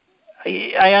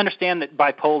 I understand that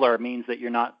bipolar means that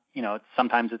you're not,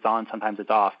 sometimes it's on, sometimes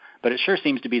it's off, but it sure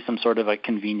seems to be some sort of a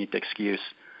convenient excuse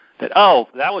that, oh,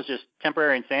 that was just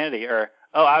temporary insanity, or,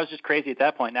 oh, I was just crazy at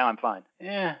that point, now I'm fine.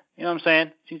 Yeah, you know what I'm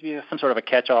saying? Seems to be some sort of a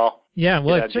catch-all. Yeah,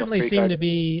 well, it certainly seemed to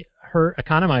be her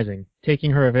economizing,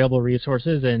 taking her available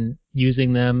resources and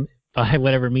using them by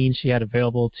whatever means she had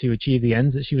available to achieve the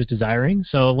ends that she was desiring.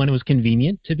 So when it was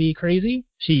convenient to be crazy,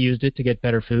 she used it to get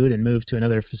better food and move to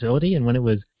another facility. And when it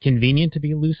was convenient to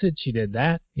be lucid, she did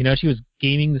that. She was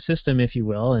gaming the system, if you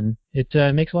will, and it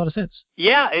makes a lot of sense.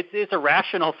 Yeah, it's a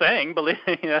rational thing. Believe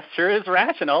me, that sure is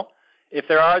rational. If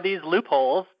there are these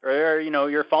loopholes or,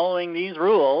 you're following these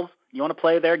rules, you want to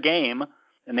play their game,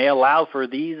 and they allow for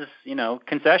these,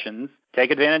 concessions,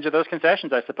 take advantage of those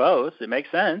concessions, I suppose. It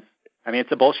makes sense. I mean,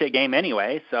 it's a bullshit game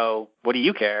anyway, so what do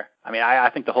you care? I mean, I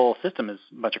think the whole system is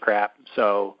a bunch of crap.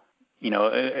 So,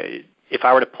 if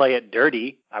I were to play it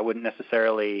dirty, I wouldn't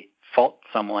necessarily fault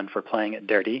someone for playing it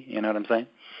dirty. You know what I'm saying?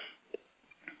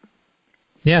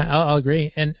 Yeah, I'll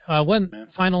agree. And one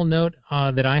final note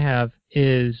that I have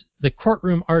is the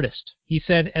courtroom artist. He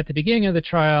said at the beginning of the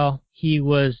trial, he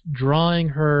was drawing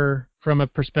her from a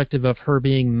perspective of her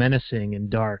being menacing and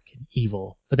dark and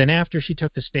evil. But then after she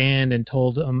took the stand and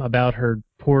told him about her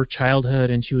poor childhood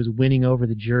and she was winning over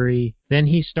the jury, then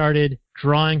he started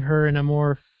drawing her in a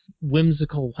more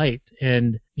whimsical light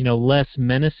and, less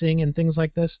menacing and things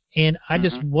like this. And I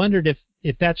just wondered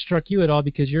if that struck you at all,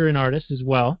 because you're an artist as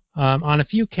well, on a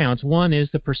few counts. One is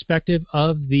the perspective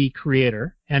of the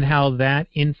creator and how that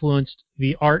influenced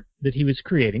the art that he was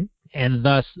creating, and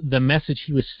thus the message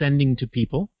he was sending to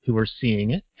people who were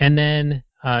seeing it. And then,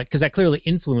 because that clearly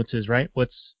influences, right,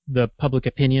 what's the public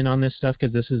opinion on this stuff,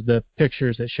 because this is the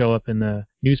pictures that show up in the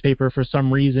newspaper. For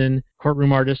some reason,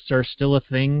 courtroom artists are still a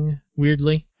thing,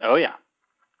 weirdly. Oh, yeah.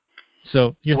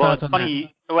 So your thoughts on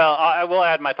funny, that? Well, I will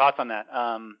add my thoughts on that.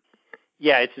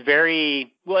 Yeah, it's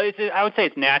very, I would say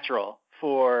it's natural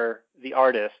for the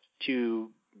artist to,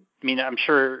 I'm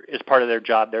sure as part of their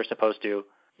job they're supposed to,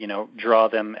 draw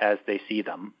them as they see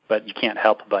them, but you can't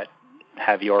help but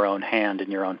have your own hand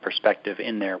and your own perspective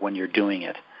in there when you're doing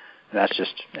it. And that's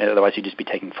just, otherwise you'd just be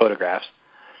taking photographs.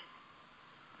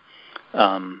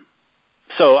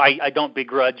 So I don't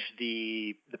begrudge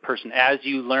the person. As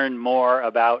you learn more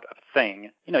about a thing,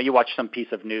 you watch some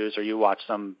piece of news or you watch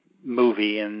some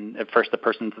movie, and at first the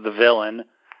person's the villain,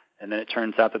 and then it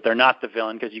turns out that they're not the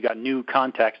villain because you got new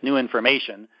context, new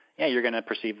information. Yeah, you're going to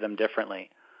perceive them differently.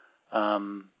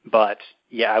 But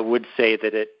yeah, I would say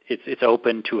that it's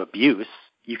open to abuse.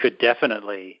 You could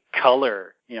definitely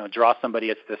color, draw somebody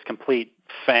as this complete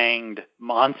fanged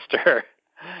monster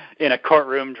in a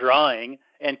courtroom drawing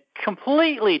and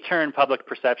completely turn public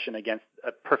perception against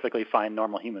a perfectly fine,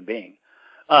 normal human being.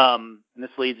 And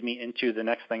this leads me into the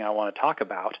next thing I want to talk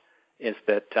about, is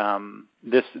that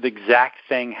the exact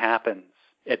thing happens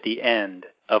at the end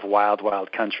of Wild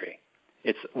Wild Country.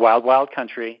 It's Wild Wild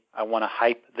Country. I want to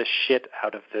hype the shit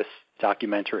out of this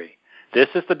documentary. This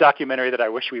is the documentary that I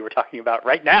wish we were talking about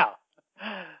right now.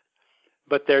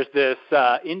 But there's this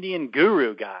Indian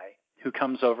guru guy who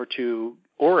comes over to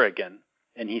Oregon,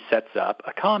 and he sets up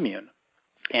a commune.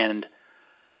 And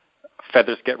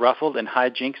feathers get ruffled and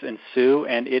hijinks ensue,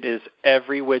 and it is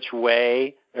every which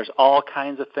way. There's all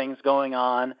kinds of things going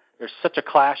on. There's such a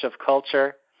clash of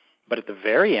culture. But at the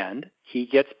very end, he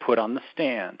gets put on the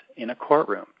stand in a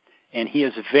courtroom. And he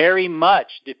is very much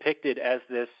depicted as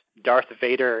this Darth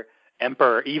Vader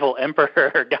emperor, evil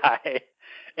emperor guy.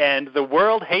 And the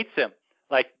world hates him,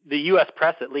 like the U.S.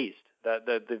 press at least.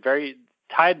 The very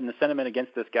tide in the sentiment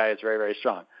against this guy is very, very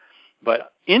strong.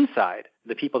 But inside,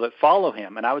 the people that follow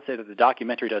him, and I would say that the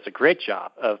documentary does a great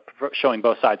job of showing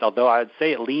both sides, although I would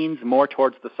say it leans more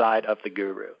towards the side of the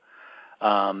guru.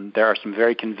 There are some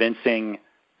very convincing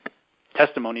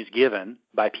testimonies given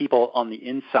by people on the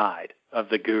inside of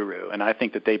the guru, and I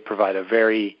think that they provide a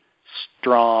very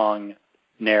strong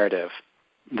narrative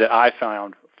that I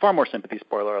found far more sympathy,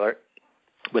 spoiler alert,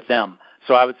 with them.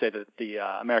 So I would say that the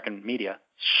American media,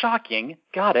 shocking,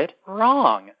 got it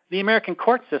wrong. The American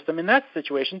court system in that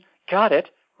situation got it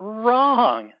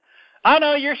wrong. I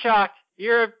know you're shocked.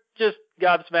 You're just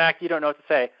gobsmacked. You don't know what to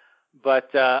say. But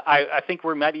I think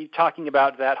we're maybe talking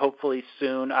about that hopefully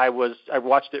soon. I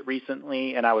watched it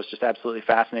recently, and I was just absolutely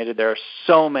fascinated. There are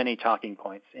so many talking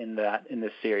points in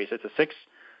this series. It's a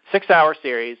six-hour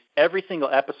series. Every single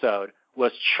episode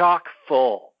was chock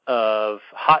full of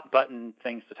hot-button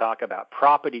things to talk about.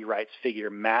 Property rights figure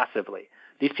massively.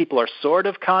 These people are sort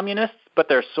of communists, but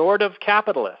they're sort of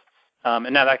capitalists.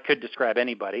 And now that could describe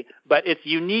anybody. But it's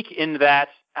unique in that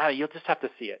you'll just have to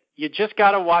see it. You just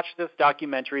got to watch this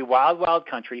documentary, Wild Wild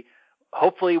Country.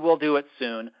 Hopefully we'll do it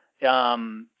soon.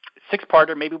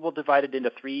 Six-parter. Maybe we'll divide it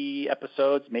into 3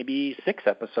 episodes, maybe 6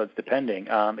 episodes, depending.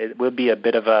 It will be a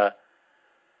bit of a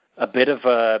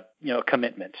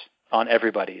commitment on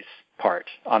everybody's part.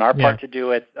 On our part to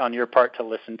do it, on your part to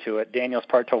listen to it, Daniel's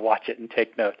part to watch it and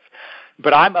take notes.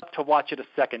 But I'm up to watch it a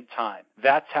second time.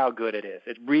 That's how good it is.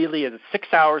 It really is 6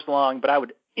 hours long, but I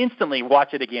would instantly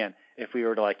watch it again if we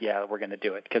were to we're going to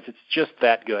do it, because it's just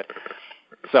that good.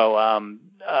 So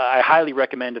I highly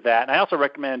recommend that. And I also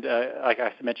recommend, like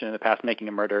I mentioned in the past, Making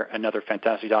a Murder, another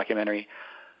fantastic documentary.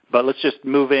 But let's just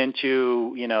move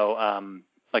into,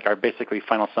 our basically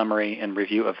final summary and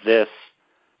review of this.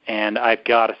 And I've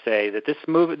got to say that this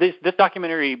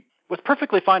documentary was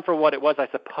perfectly fine for what it was, I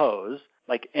suppose.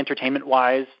 Like,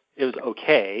 entertainment-wise, it was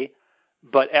okay.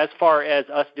 But as far as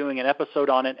us doing an episode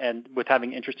on it and with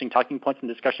having interesting talking points and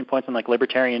discussion points and,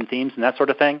 libertarian themes and that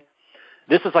sort of thing,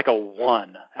 this is like a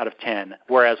 1 out of 10,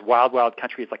 whereas Wild Wild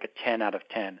Country is like a 10 out of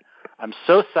 10. I'm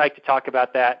so psyched to talk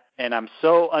about that, and I'm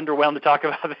so underwhelmed to talk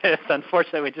about this.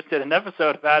 Unfortunately, we just did an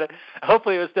episode about it.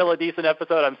 Hopefully it was still a decent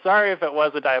episode. I'm sorry if it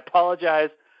wasn't. I apologize.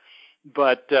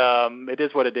 But it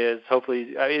is what it is.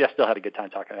 Hopefully, I still had a good time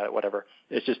talking about it, whatever.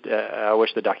 It's just I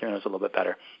wish the documentary was a little bit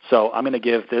better. So I'm going to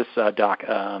give this doc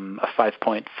a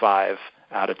 5.5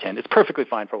 out of 10. It's perfectly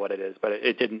fine for what it is, but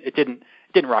it didn't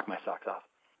rock my socks off.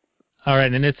 All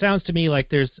right, and it sounds to me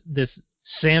like there's this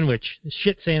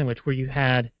shit sandwich, where you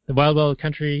had the Wild Wild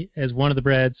Country as one of the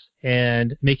breads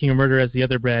and Making a Murder as the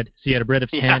other bread. So you had a bread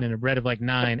of 10 and a bread of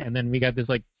 9, and then we got this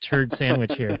turd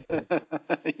sandwich here.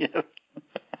 Yes.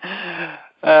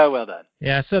 Well done.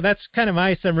 Yeah, so that's kind of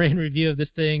my summary and review of this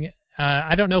thing.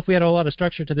 I don't know if we had a lot of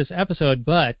structure to this episode,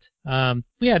 but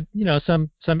we had,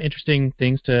 some interesting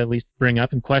things to at least bring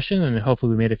up and question, and hopefully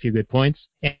we made a few good points.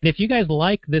 And if you guys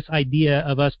like this idea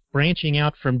of us branching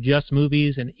out from just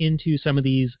movies and into some of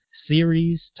these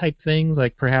series type things,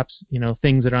 like perhaps,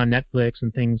 things that are on Netflix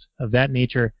and things of that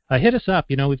nature, hit us up.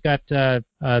 We've got the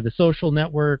social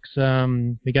networks,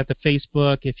 we got the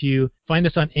Facebook. If you find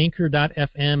us on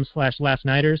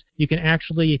anchor.fm/lastnighters, you can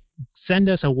actually send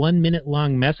us a 1-minute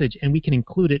long message and we can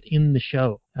include it in the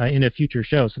show, in a future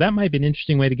show. So that might be an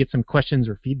interesting way to get some questions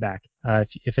or feedback,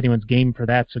 if anyone's game for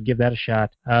that, so give that a shot.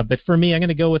 But for me, I'm going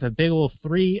to go with a big old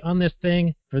 3 on this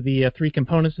thing for the 3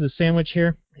 components of the sandwich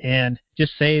here, and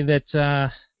just say that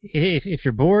if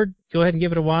you're bored, go ahead and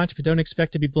give it a watch, but don't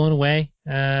expect to be blown away.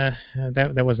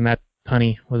 That wasn't that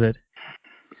punny, was it?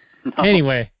 No.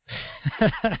 Anyway,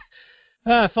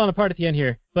 falling apart at the end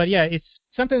here. But yeah, it's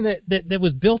something that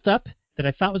was built up that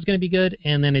I thought was going to be good,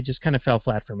 and then it just kind of fell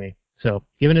flat for me. So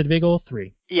giving it a big old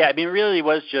 3. Yeah, it really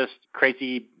was just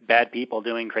crazy bad people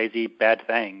doing crazy bad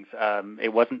things.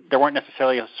 There weren't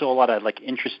necessarily a lot of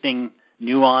interesting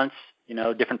nuance,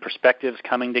 different perspectives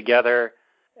coming together,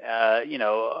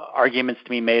 arguments to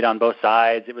be made on both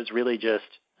sides. It was really just,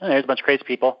 there's a bunch of crazy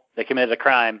people. They committed a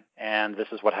crime, and this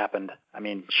is what happened. I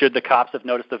mean, should the cops have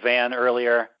noticed the van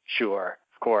earlier? Sure,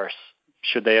 of course.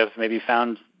 Should they have maybe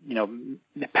found,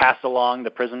 passed along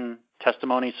the prison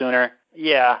testimony sooner?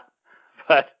 Yeah.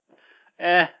 But,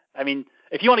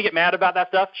 if you want to get mad about that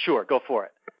stuff, sure, go for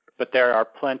it. But there are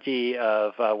plenty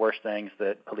of worse things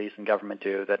that police and government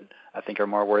do that I think are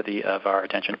more worthy of our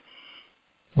attention.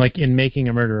 Like in Making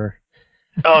a Murderer.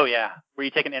 Oh, yeah. Where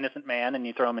you take an innocent man and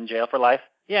you throw him in jail for life?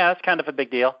 Yeah, that's kind of a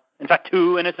big deal. In fact,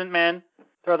 2 innocent men,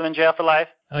 throw them in jail for life.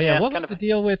 Oh, yeah. What was the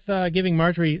deal with giving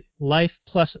Marjorie life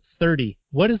plus 30?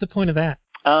 What is the point of that?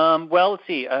 Well, let's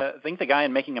see. I think the guy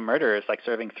in Making a Murder is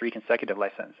serving 3 consecutive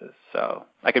life sentences. So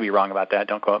I could be wrong about that.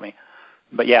 Don't quote me.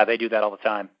 But yeah, they do that all the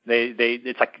time.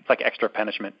 It's like extra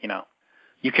punishment, you know.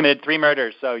 You committed 3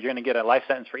 murders, so you're going to get a life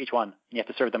sentence for each one. You have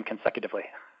to serve them consecutively.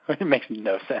 It makes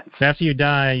no sense. So after you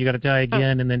die, you got to die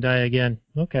again and then die again.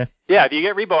 Okay. Yeah, if you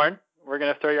get reborn, we're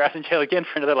going to throw your ass in jail again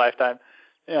for another lifetime.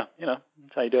 Yeah, you know,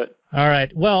 that's how you do it. All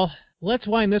right. Well, let's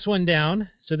wind this one down.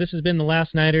 So this has been The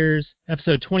Last Nighters,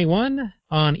 episode 21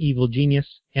 on Evil Genius.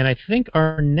 And I think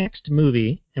our next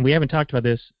movie, and we haven't talked about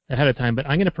this ahead of time, but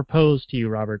I'm going to propose to you,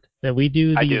 Robert, that we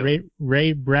do the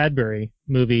Ray Bradbury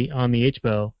movie on the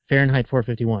HBO, Fahrenheit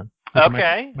 451.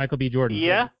 Okay. Michael B. Jordan.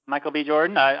 Yeah, Michael B.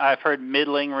 Jordan. I've heard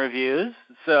middling reviews,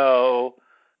 so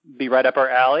be right up our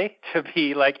alley to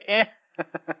be like, eh.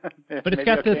 But it's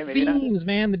got the themes,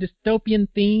 man, the dystopian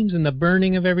themes and the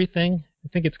burning of everything. I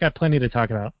think it's got plenty to talk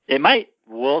about. It might.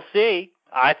 We'll see.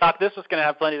 I thought this was going to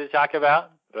have plenty to talk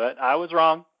about, but I was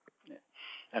wrong.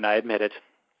 And I admit it.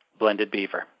 Blended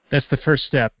beaver. That's the first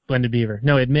step, blended beaver.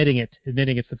 No, admitting it.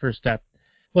 Admitting it's the first step.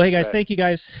 Well, hey, guys, Thank you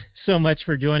guys so much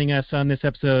for joining us on this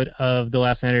episode of The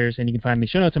Last Nighters, and you can find the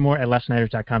show notes and more at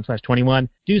lastnighters.com/21.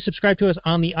 Do subscribe to us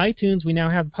on the iTunes. We now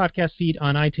have a podcast feed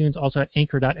on iTunes, also at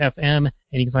anchor.fm, and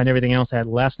you can find everything else at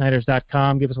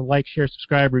lastnighters.com. Give us a like, share,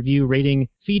 subscribe, review, rating,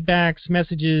 feedbacks,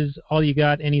 messages, all you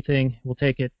got, anything. We'll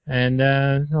take it. And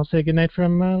I'll say goodnight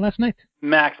from last night.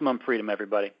 Maximum freedom,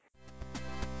 everybody.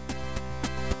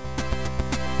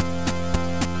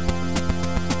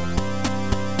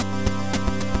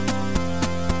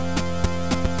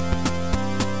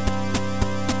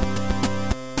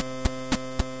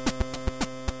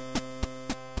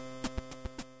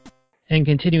 And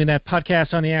continuing that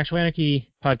podcast on the Actual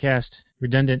Anarchy podcast,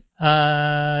 redundant.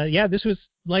 Yeah, this was,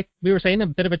 like we were saying, a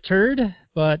bit of a turd,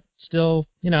 but still,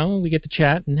 you know, we get to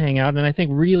chat and hang out. And I think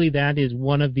really that is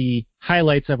one of the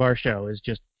highlights of our show, is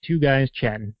just two guys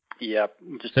chatting. Yep,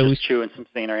 just chewing some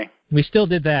scenery. We still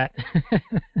did that.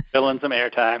 Filling some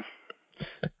airtime.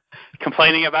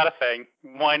 Complaining about a thing.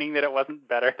 Whining that it wasn't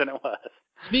better than it was.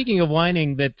 Speaking of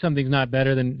whining that something's not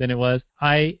better than it was,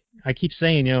 I keep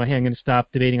saying, you know, hey, I'm going to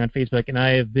stop debating on Facebook, and I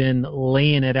have been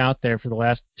laying it out there for the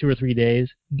last 2 or 3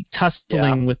 days,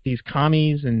 tussling with these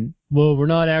commies, and, well, we're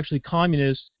not actually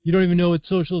communists. You don't even know what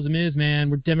socialism is, man.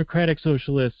 We're democratic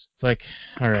socialists. It's like,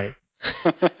 all right.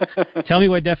 Tell me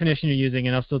what definition you're using,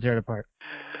 and I'll still tear it apart.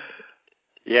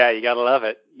 Yeah, you got to love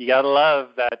it. You got to love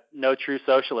that no true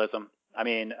socialism. I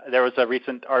mean, there was a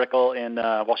recent article in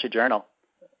Wall Street Journal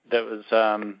that was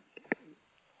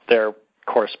their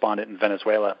correspondent in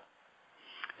Venezuela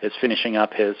is finishing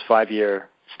up his 5-year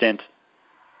stint,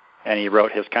 and he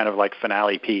wrote his kind of like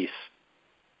finale piece.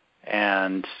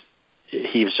 And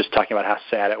he was just talking about how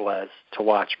sad it was to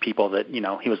watch people that, you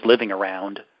know, he was living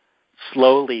around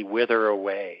slowly wither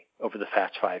away over the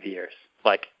past 5 years.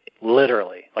 Like,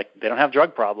 literally. Like, they don't have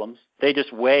drug problems. They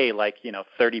just weigh, like, you know,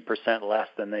 30% less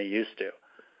than they used to.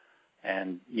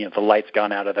 And, you know, the light's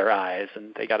gone out of their eyes,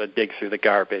 and they got to dig through the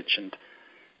garbage, and,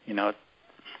 you know,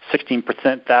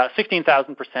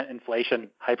 16,000% inflation,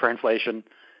 hyperinflation,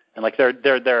 and like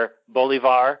their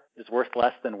Bolivar is worth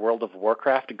less than World of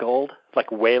Warcraft gold. It's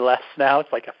like way less now.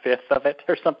 It's like a fifth of it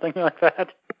or something like that.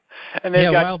 And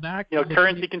they've got, a while back, you know,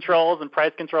 currency controls and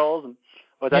price controls and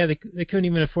what's that? Yeah, they couldn't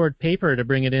even afford paper to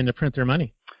bring it in to print their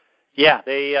money. Yeah,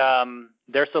 they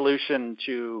their solution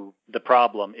to the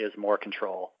problem is more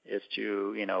control, is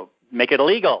to, you know, make it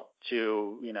illegal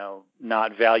to, you know,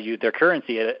 not value their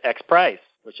currency at X price,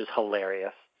 which is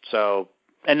hilarious. So,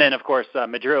 and then of course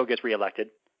Maduro gets reelected,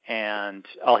 and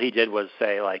all he did was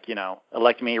say, like, you know,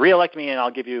 reelect me, and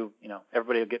I'll give you, you know,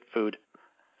 everybody will get food.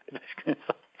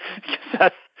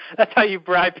 that's how you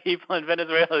bribe people in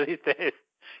Venezuela these days.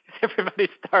 Everybody's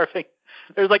starving.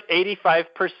 There's like 85%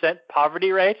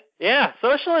 poverty rate. Yeah,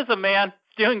 socialism, man.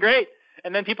 It's doing great.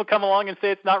 And then people come along and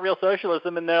say it's not real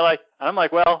socialism, and they're like, I'm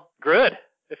like, well, good.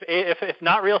 If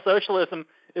not real socialism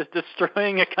is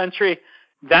destroying a country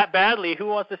that badly, who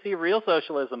wants to see real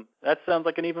socialism? That sounds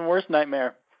like an even worse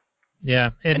nightmare.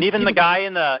 Yeah. And even the guy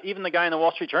in the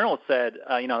Wall Street Journal said,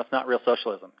 you know, it's not real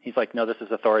socialism. He's like, no, this is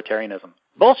authoritarianism.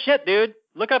 Bullshit, dude.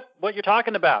 Look up what you're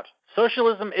talking about.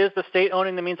 Socialism is the state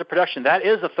owning the means of production. That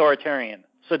is authoritarian.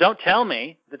 So don't tell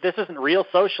me that this isn't real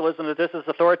socialism, that this is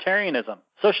authoritarianism.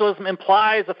 Socialism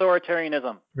implies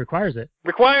authoritarianism. Requires it.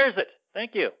 Requires it.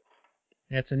 Thank you.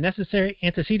 It's a necessary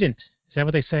antecedent. Is that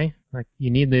what they say? Like, you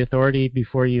need the authority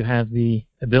before you have the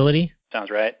ability? Sounds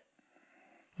right.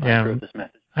 Yeah. Approve this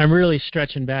message. I'm really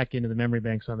stretching back into the memory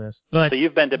banks on this. But so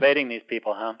you've been debating these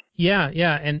people, huh? Yeah,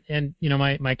 and you know,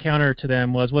 my counter to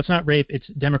them was, well, it's not rape, it's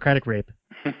democratic rape.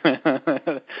 Yeah,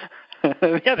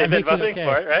 they've been voting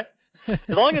for it, right? As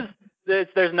long as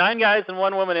there's 9 guys and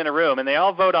 1 woman in a room, and they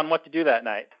all vote on what to do that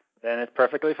night, then it's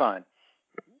perfectly fine.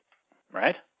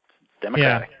 right? It's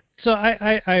democratic. Yeah. So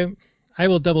I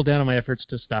will double down on my efforts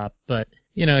to stop, but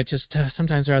it just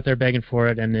sometimes they're out there begging for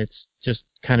it, and it's just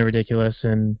kind of ridiculous.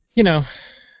 And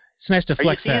it's nice to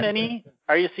flex that.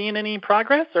 Are you seeing any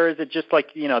progress, or is it just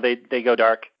like they go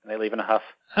dark and they leave in a huff,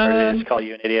 or do they just call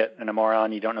you an idiot and a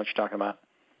moron? You don't know what you're talking about.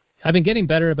 I've been getting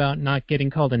better about not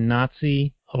getting called a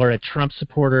Nazi or a Trump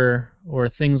supporter or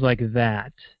things like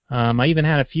that. I even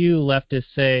had a few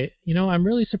leftists say, I'm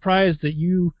really surprised that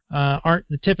you aren't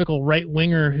the typical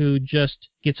right-winger who just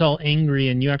gets all angry,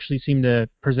 and you actually seem to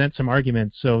present some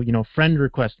arguments. So, friend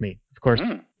request me. Of course,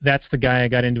 that's the guy I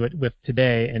got into it with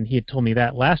today, and he had told me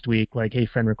that last week, like, hey,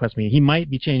 friend request me. He might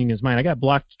be changing his mind. I got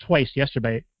blocked twice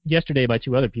yesterday by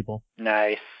 2 other people.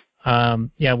 Nice.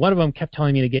 One of them kept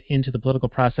telling me to get into the political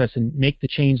process and make the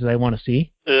change that I want to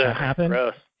see happen.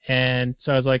 Gross. And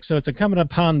so I was like, so it's incumbent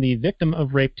upon the victim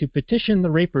of rape to petition the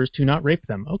rapers to not rape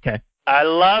them. Okay. I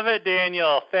love it,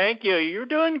 Daniel. Thank you. You're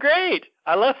doing great.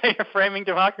 I love how you're framing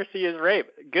democracy as rape.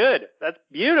 Good. That's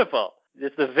beautiful.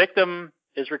 The victim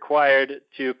is required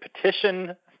to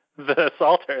petition the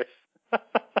assaulters.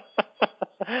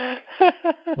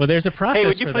 Well, there's a process. Hey,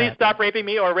 would you for please that. stop raping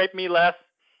me or rape me less?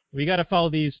 We got to follow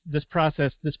this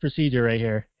procedure right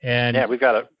here. And yeah, we've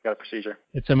got a procedure.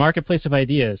 It's a marketplace of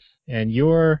ideas. And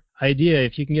your idea,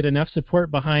 if you can get enough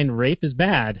support behind rape is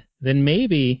bad, then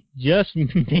maybe, just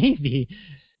maybe,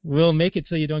 we'll make it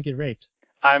so you don't get raped.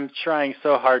 I'm trying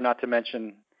so hard not to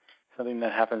mention something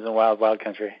that happens in Wild Wild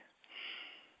Country.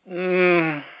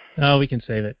 Oh, we can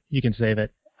save it. You can save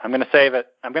it. I'm going to save it.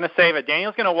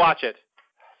 Daniel's going to watch it.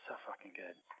 So fucking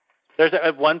good. There's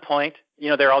at one point,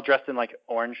 they're all dressed in like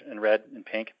orange and red and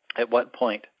pink. At what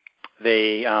point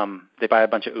they buy a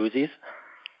bunch of Uzis,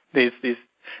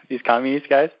 these communist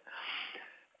guys,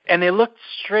 and they look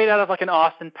straight out of like an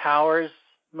Austin Powers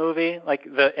movie, like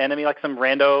the enemy, like some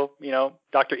rando,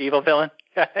 Dr. Evil villain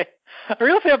guy. I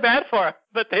really feel bad for him,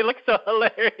 but they look so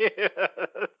hilarious.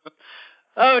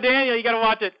 Oh, Daniel, you got to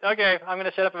watch it. Okay, I'm going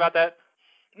to shut up about that.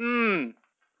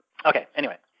 Okay,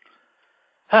 anyway.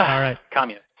 All right.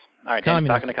 Communists. All right, Daniel's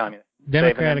talking to communists.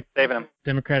 Democratic, saving them.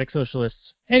 Democratic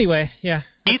socialists. Anyway, yeah.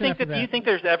 Do you think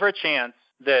there's ever a chance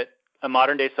that a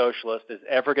modern day socialist is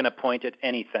ever going to point at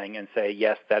anything and say,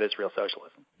 yes, that is real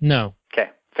socialism? No. Okay,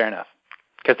 fair enough.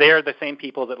 Because they are the same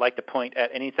people that like to point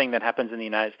at anything that happens in the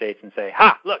United States and say,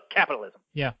 ha, look, capitalism.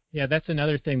 Yeah, that's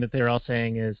another thing that they're all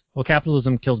saying is, well,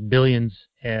 capitalism kills billions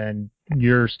and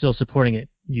you're still supporting it,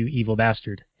 you evil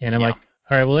bastard. And I'm like,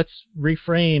 all right, well, let's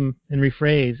reframe and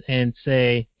rephrase and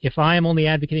say, if I am only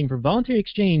advocating for voluntary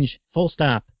exchange, full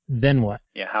stop, then what?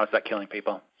 Yeah, how is that killing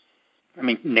people? I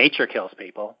mean, nature kills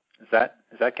people. Is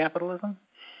that capitalism?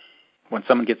 When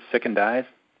someone gets sick and dies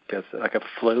because like a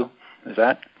flu, is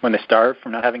that when they starve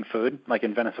from not having food, like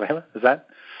in Venezuela? Is that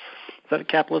a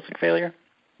capitalistic failure?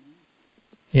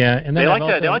 Yeah, and then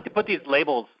they like to put these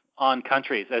labels on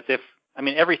countries as if, I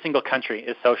mean, every single country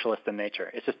is socialist in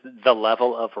nature. It's just the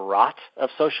level of rot of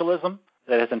socialism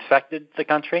that has infected the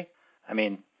country. I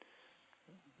mean,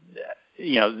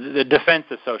 the defense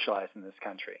is socialized in this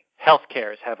country.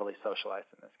 Healthcare is heavily socialized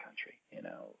in this country.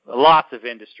 Lots of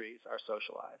industries are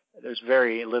socialized. There's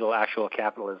very little actual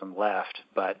capitalism left,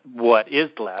 but what is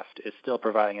left is still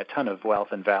providing a ton of wealth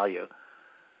and value.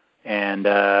 And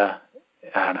I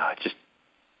don't know,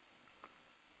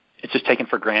 it's just taken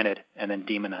for granted and then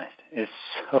demonized. It's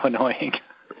so annoying.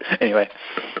 Anyway.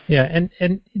 Yeah,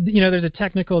 and there's a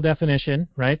technical definition,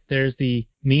 right? There's the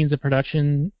means of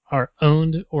production are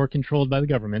owned or controlled by the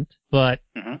government. But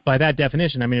by that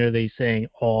definition, I mean, are they saying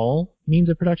all means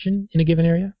of production in a given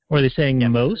area? Or are they saying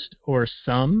most or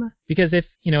some? Because if,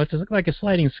 it's like a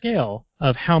sliding scale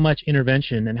of how much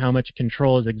intervention and how much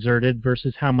control is exerted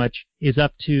versus how much is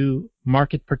up to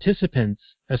market participants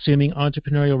assuming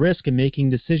entrepreneurial risk and making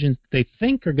decisions they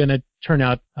think are going to turn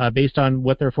out based on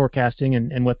what they're forecasting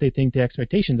and what they think the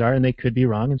expectations are, and they could be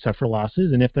wrong and suffer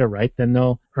losses. And if they're right, then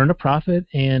they'll earn a profit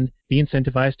and be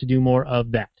incentivized to do more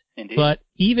of that. Indeed. But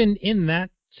even in that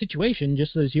situation,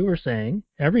 just as you were saying,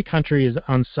 every country is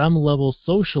on some level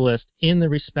socialist in the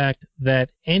respect that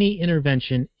any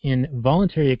intervention in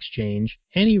voluntary exchange,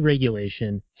 any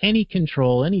regulation, any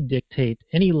control, any dictate,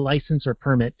 any license or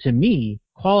permit, to me,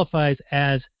 qualifies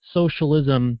as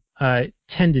socialism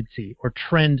tendency or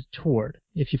trend toward,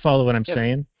 if you follow what I'm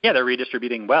saying. Yeah, they're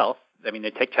redistributing wealth. I mean,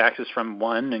 they take taxes from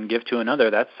one and give to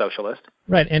another. That's socialist.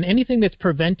 Right, and anything that's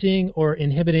preventing or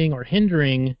inhibiting or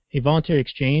hindering a voluntary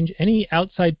exchange, any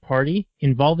outside party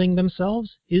involving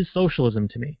themselves, is socialism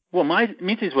to me. Well,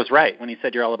 Mises was right when he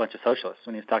said you're all a bunch of socialists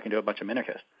when he was talking to a bunch of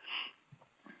minarchists.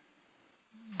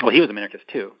 Well, he was a minarchist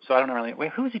too, so I don't know really.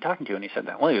 Wait, who was he talking to when he said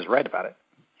that? Well, he was right about it.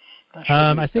 Not sure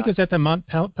who I think it he's was at the Mont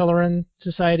Pelerin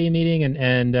Society meeting,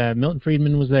 and Milton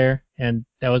Friedman was there, and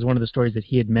that was one of the stories that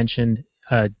he had mentioned,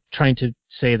 trying to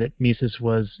say that Mises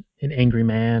was an angry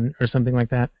man or something like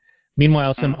that.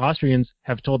 Meanwhile, some Austrians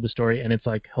have told the story, and it's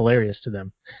like hilarious to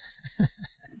them.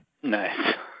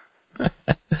 Nice.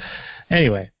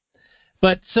 Anyway,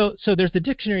 but so there's the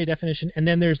dictionary definition, and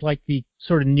then there's like the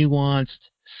sort of nuanced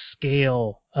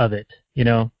scale of it,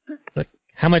 like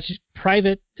how much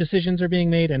private decisions are being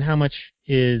made and how much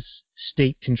is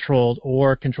state-controlled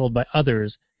or controlled by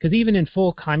others. Because even in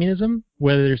full communism,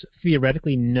 where there's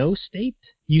theoretically no state,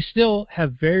 you still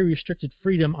have very restricted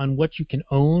freedom on what you can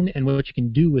own and what you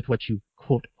can do with what you,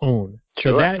 quote, own.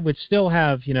 Sure. So that would still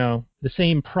have, the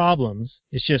same problems.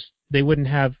 It's just they wouldn't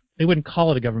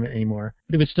call it a government anymore,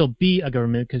 but it would still be a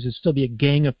government because it would still be a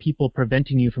gang of people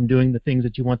preventing you from doing the things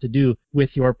that you want to do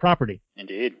with your property.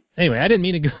 Indeed. Anyway, I didn't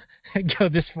mean to go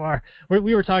this far.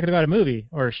 We were talking about a movie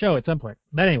or a show at some point.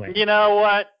 But anyway. You know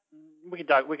what? We can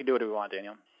do whatever we want,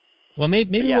 Daniel. Well,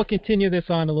 maybe we'll continue this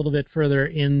on a little bit further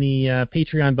in the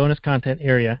Patreon bonus content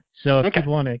area. So if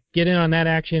people want to get in on that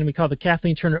action, we call it the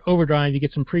Kathleen Turner Overdrive. You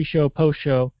get some pre-show,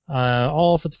 post-show,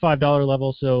 all for the $5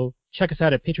 level. So check us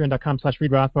out at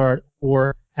patreon.com/ReedRothbard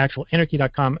or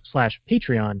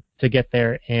actualanarchy.com/Patreon to get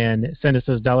there and send us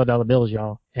those dollar bills,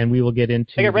 y'all. And we will get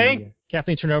into the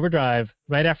Kathleen Turner Overdrive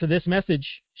right after this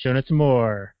message. Showing us some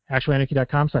more.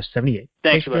 actualanarchy.com/78.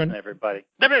 Thanks for listening, everybody.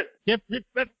 Yep.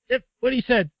 What he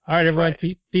said. All right, everyone.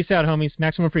 Right. Peace out, homies.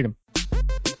 Maximum freedom.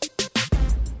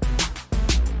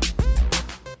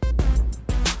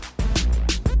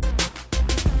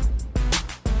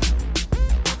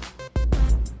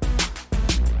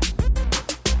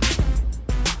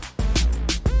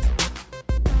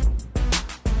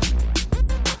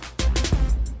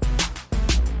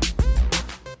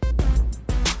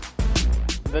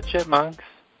 The Chipmunks.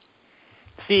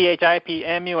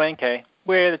 CHIPMUNK.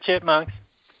 We're the Chipmunks.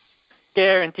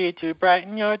 Guaranteed to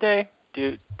brighten your day.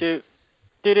 Do do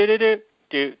do do do do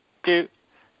do do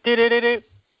do do do.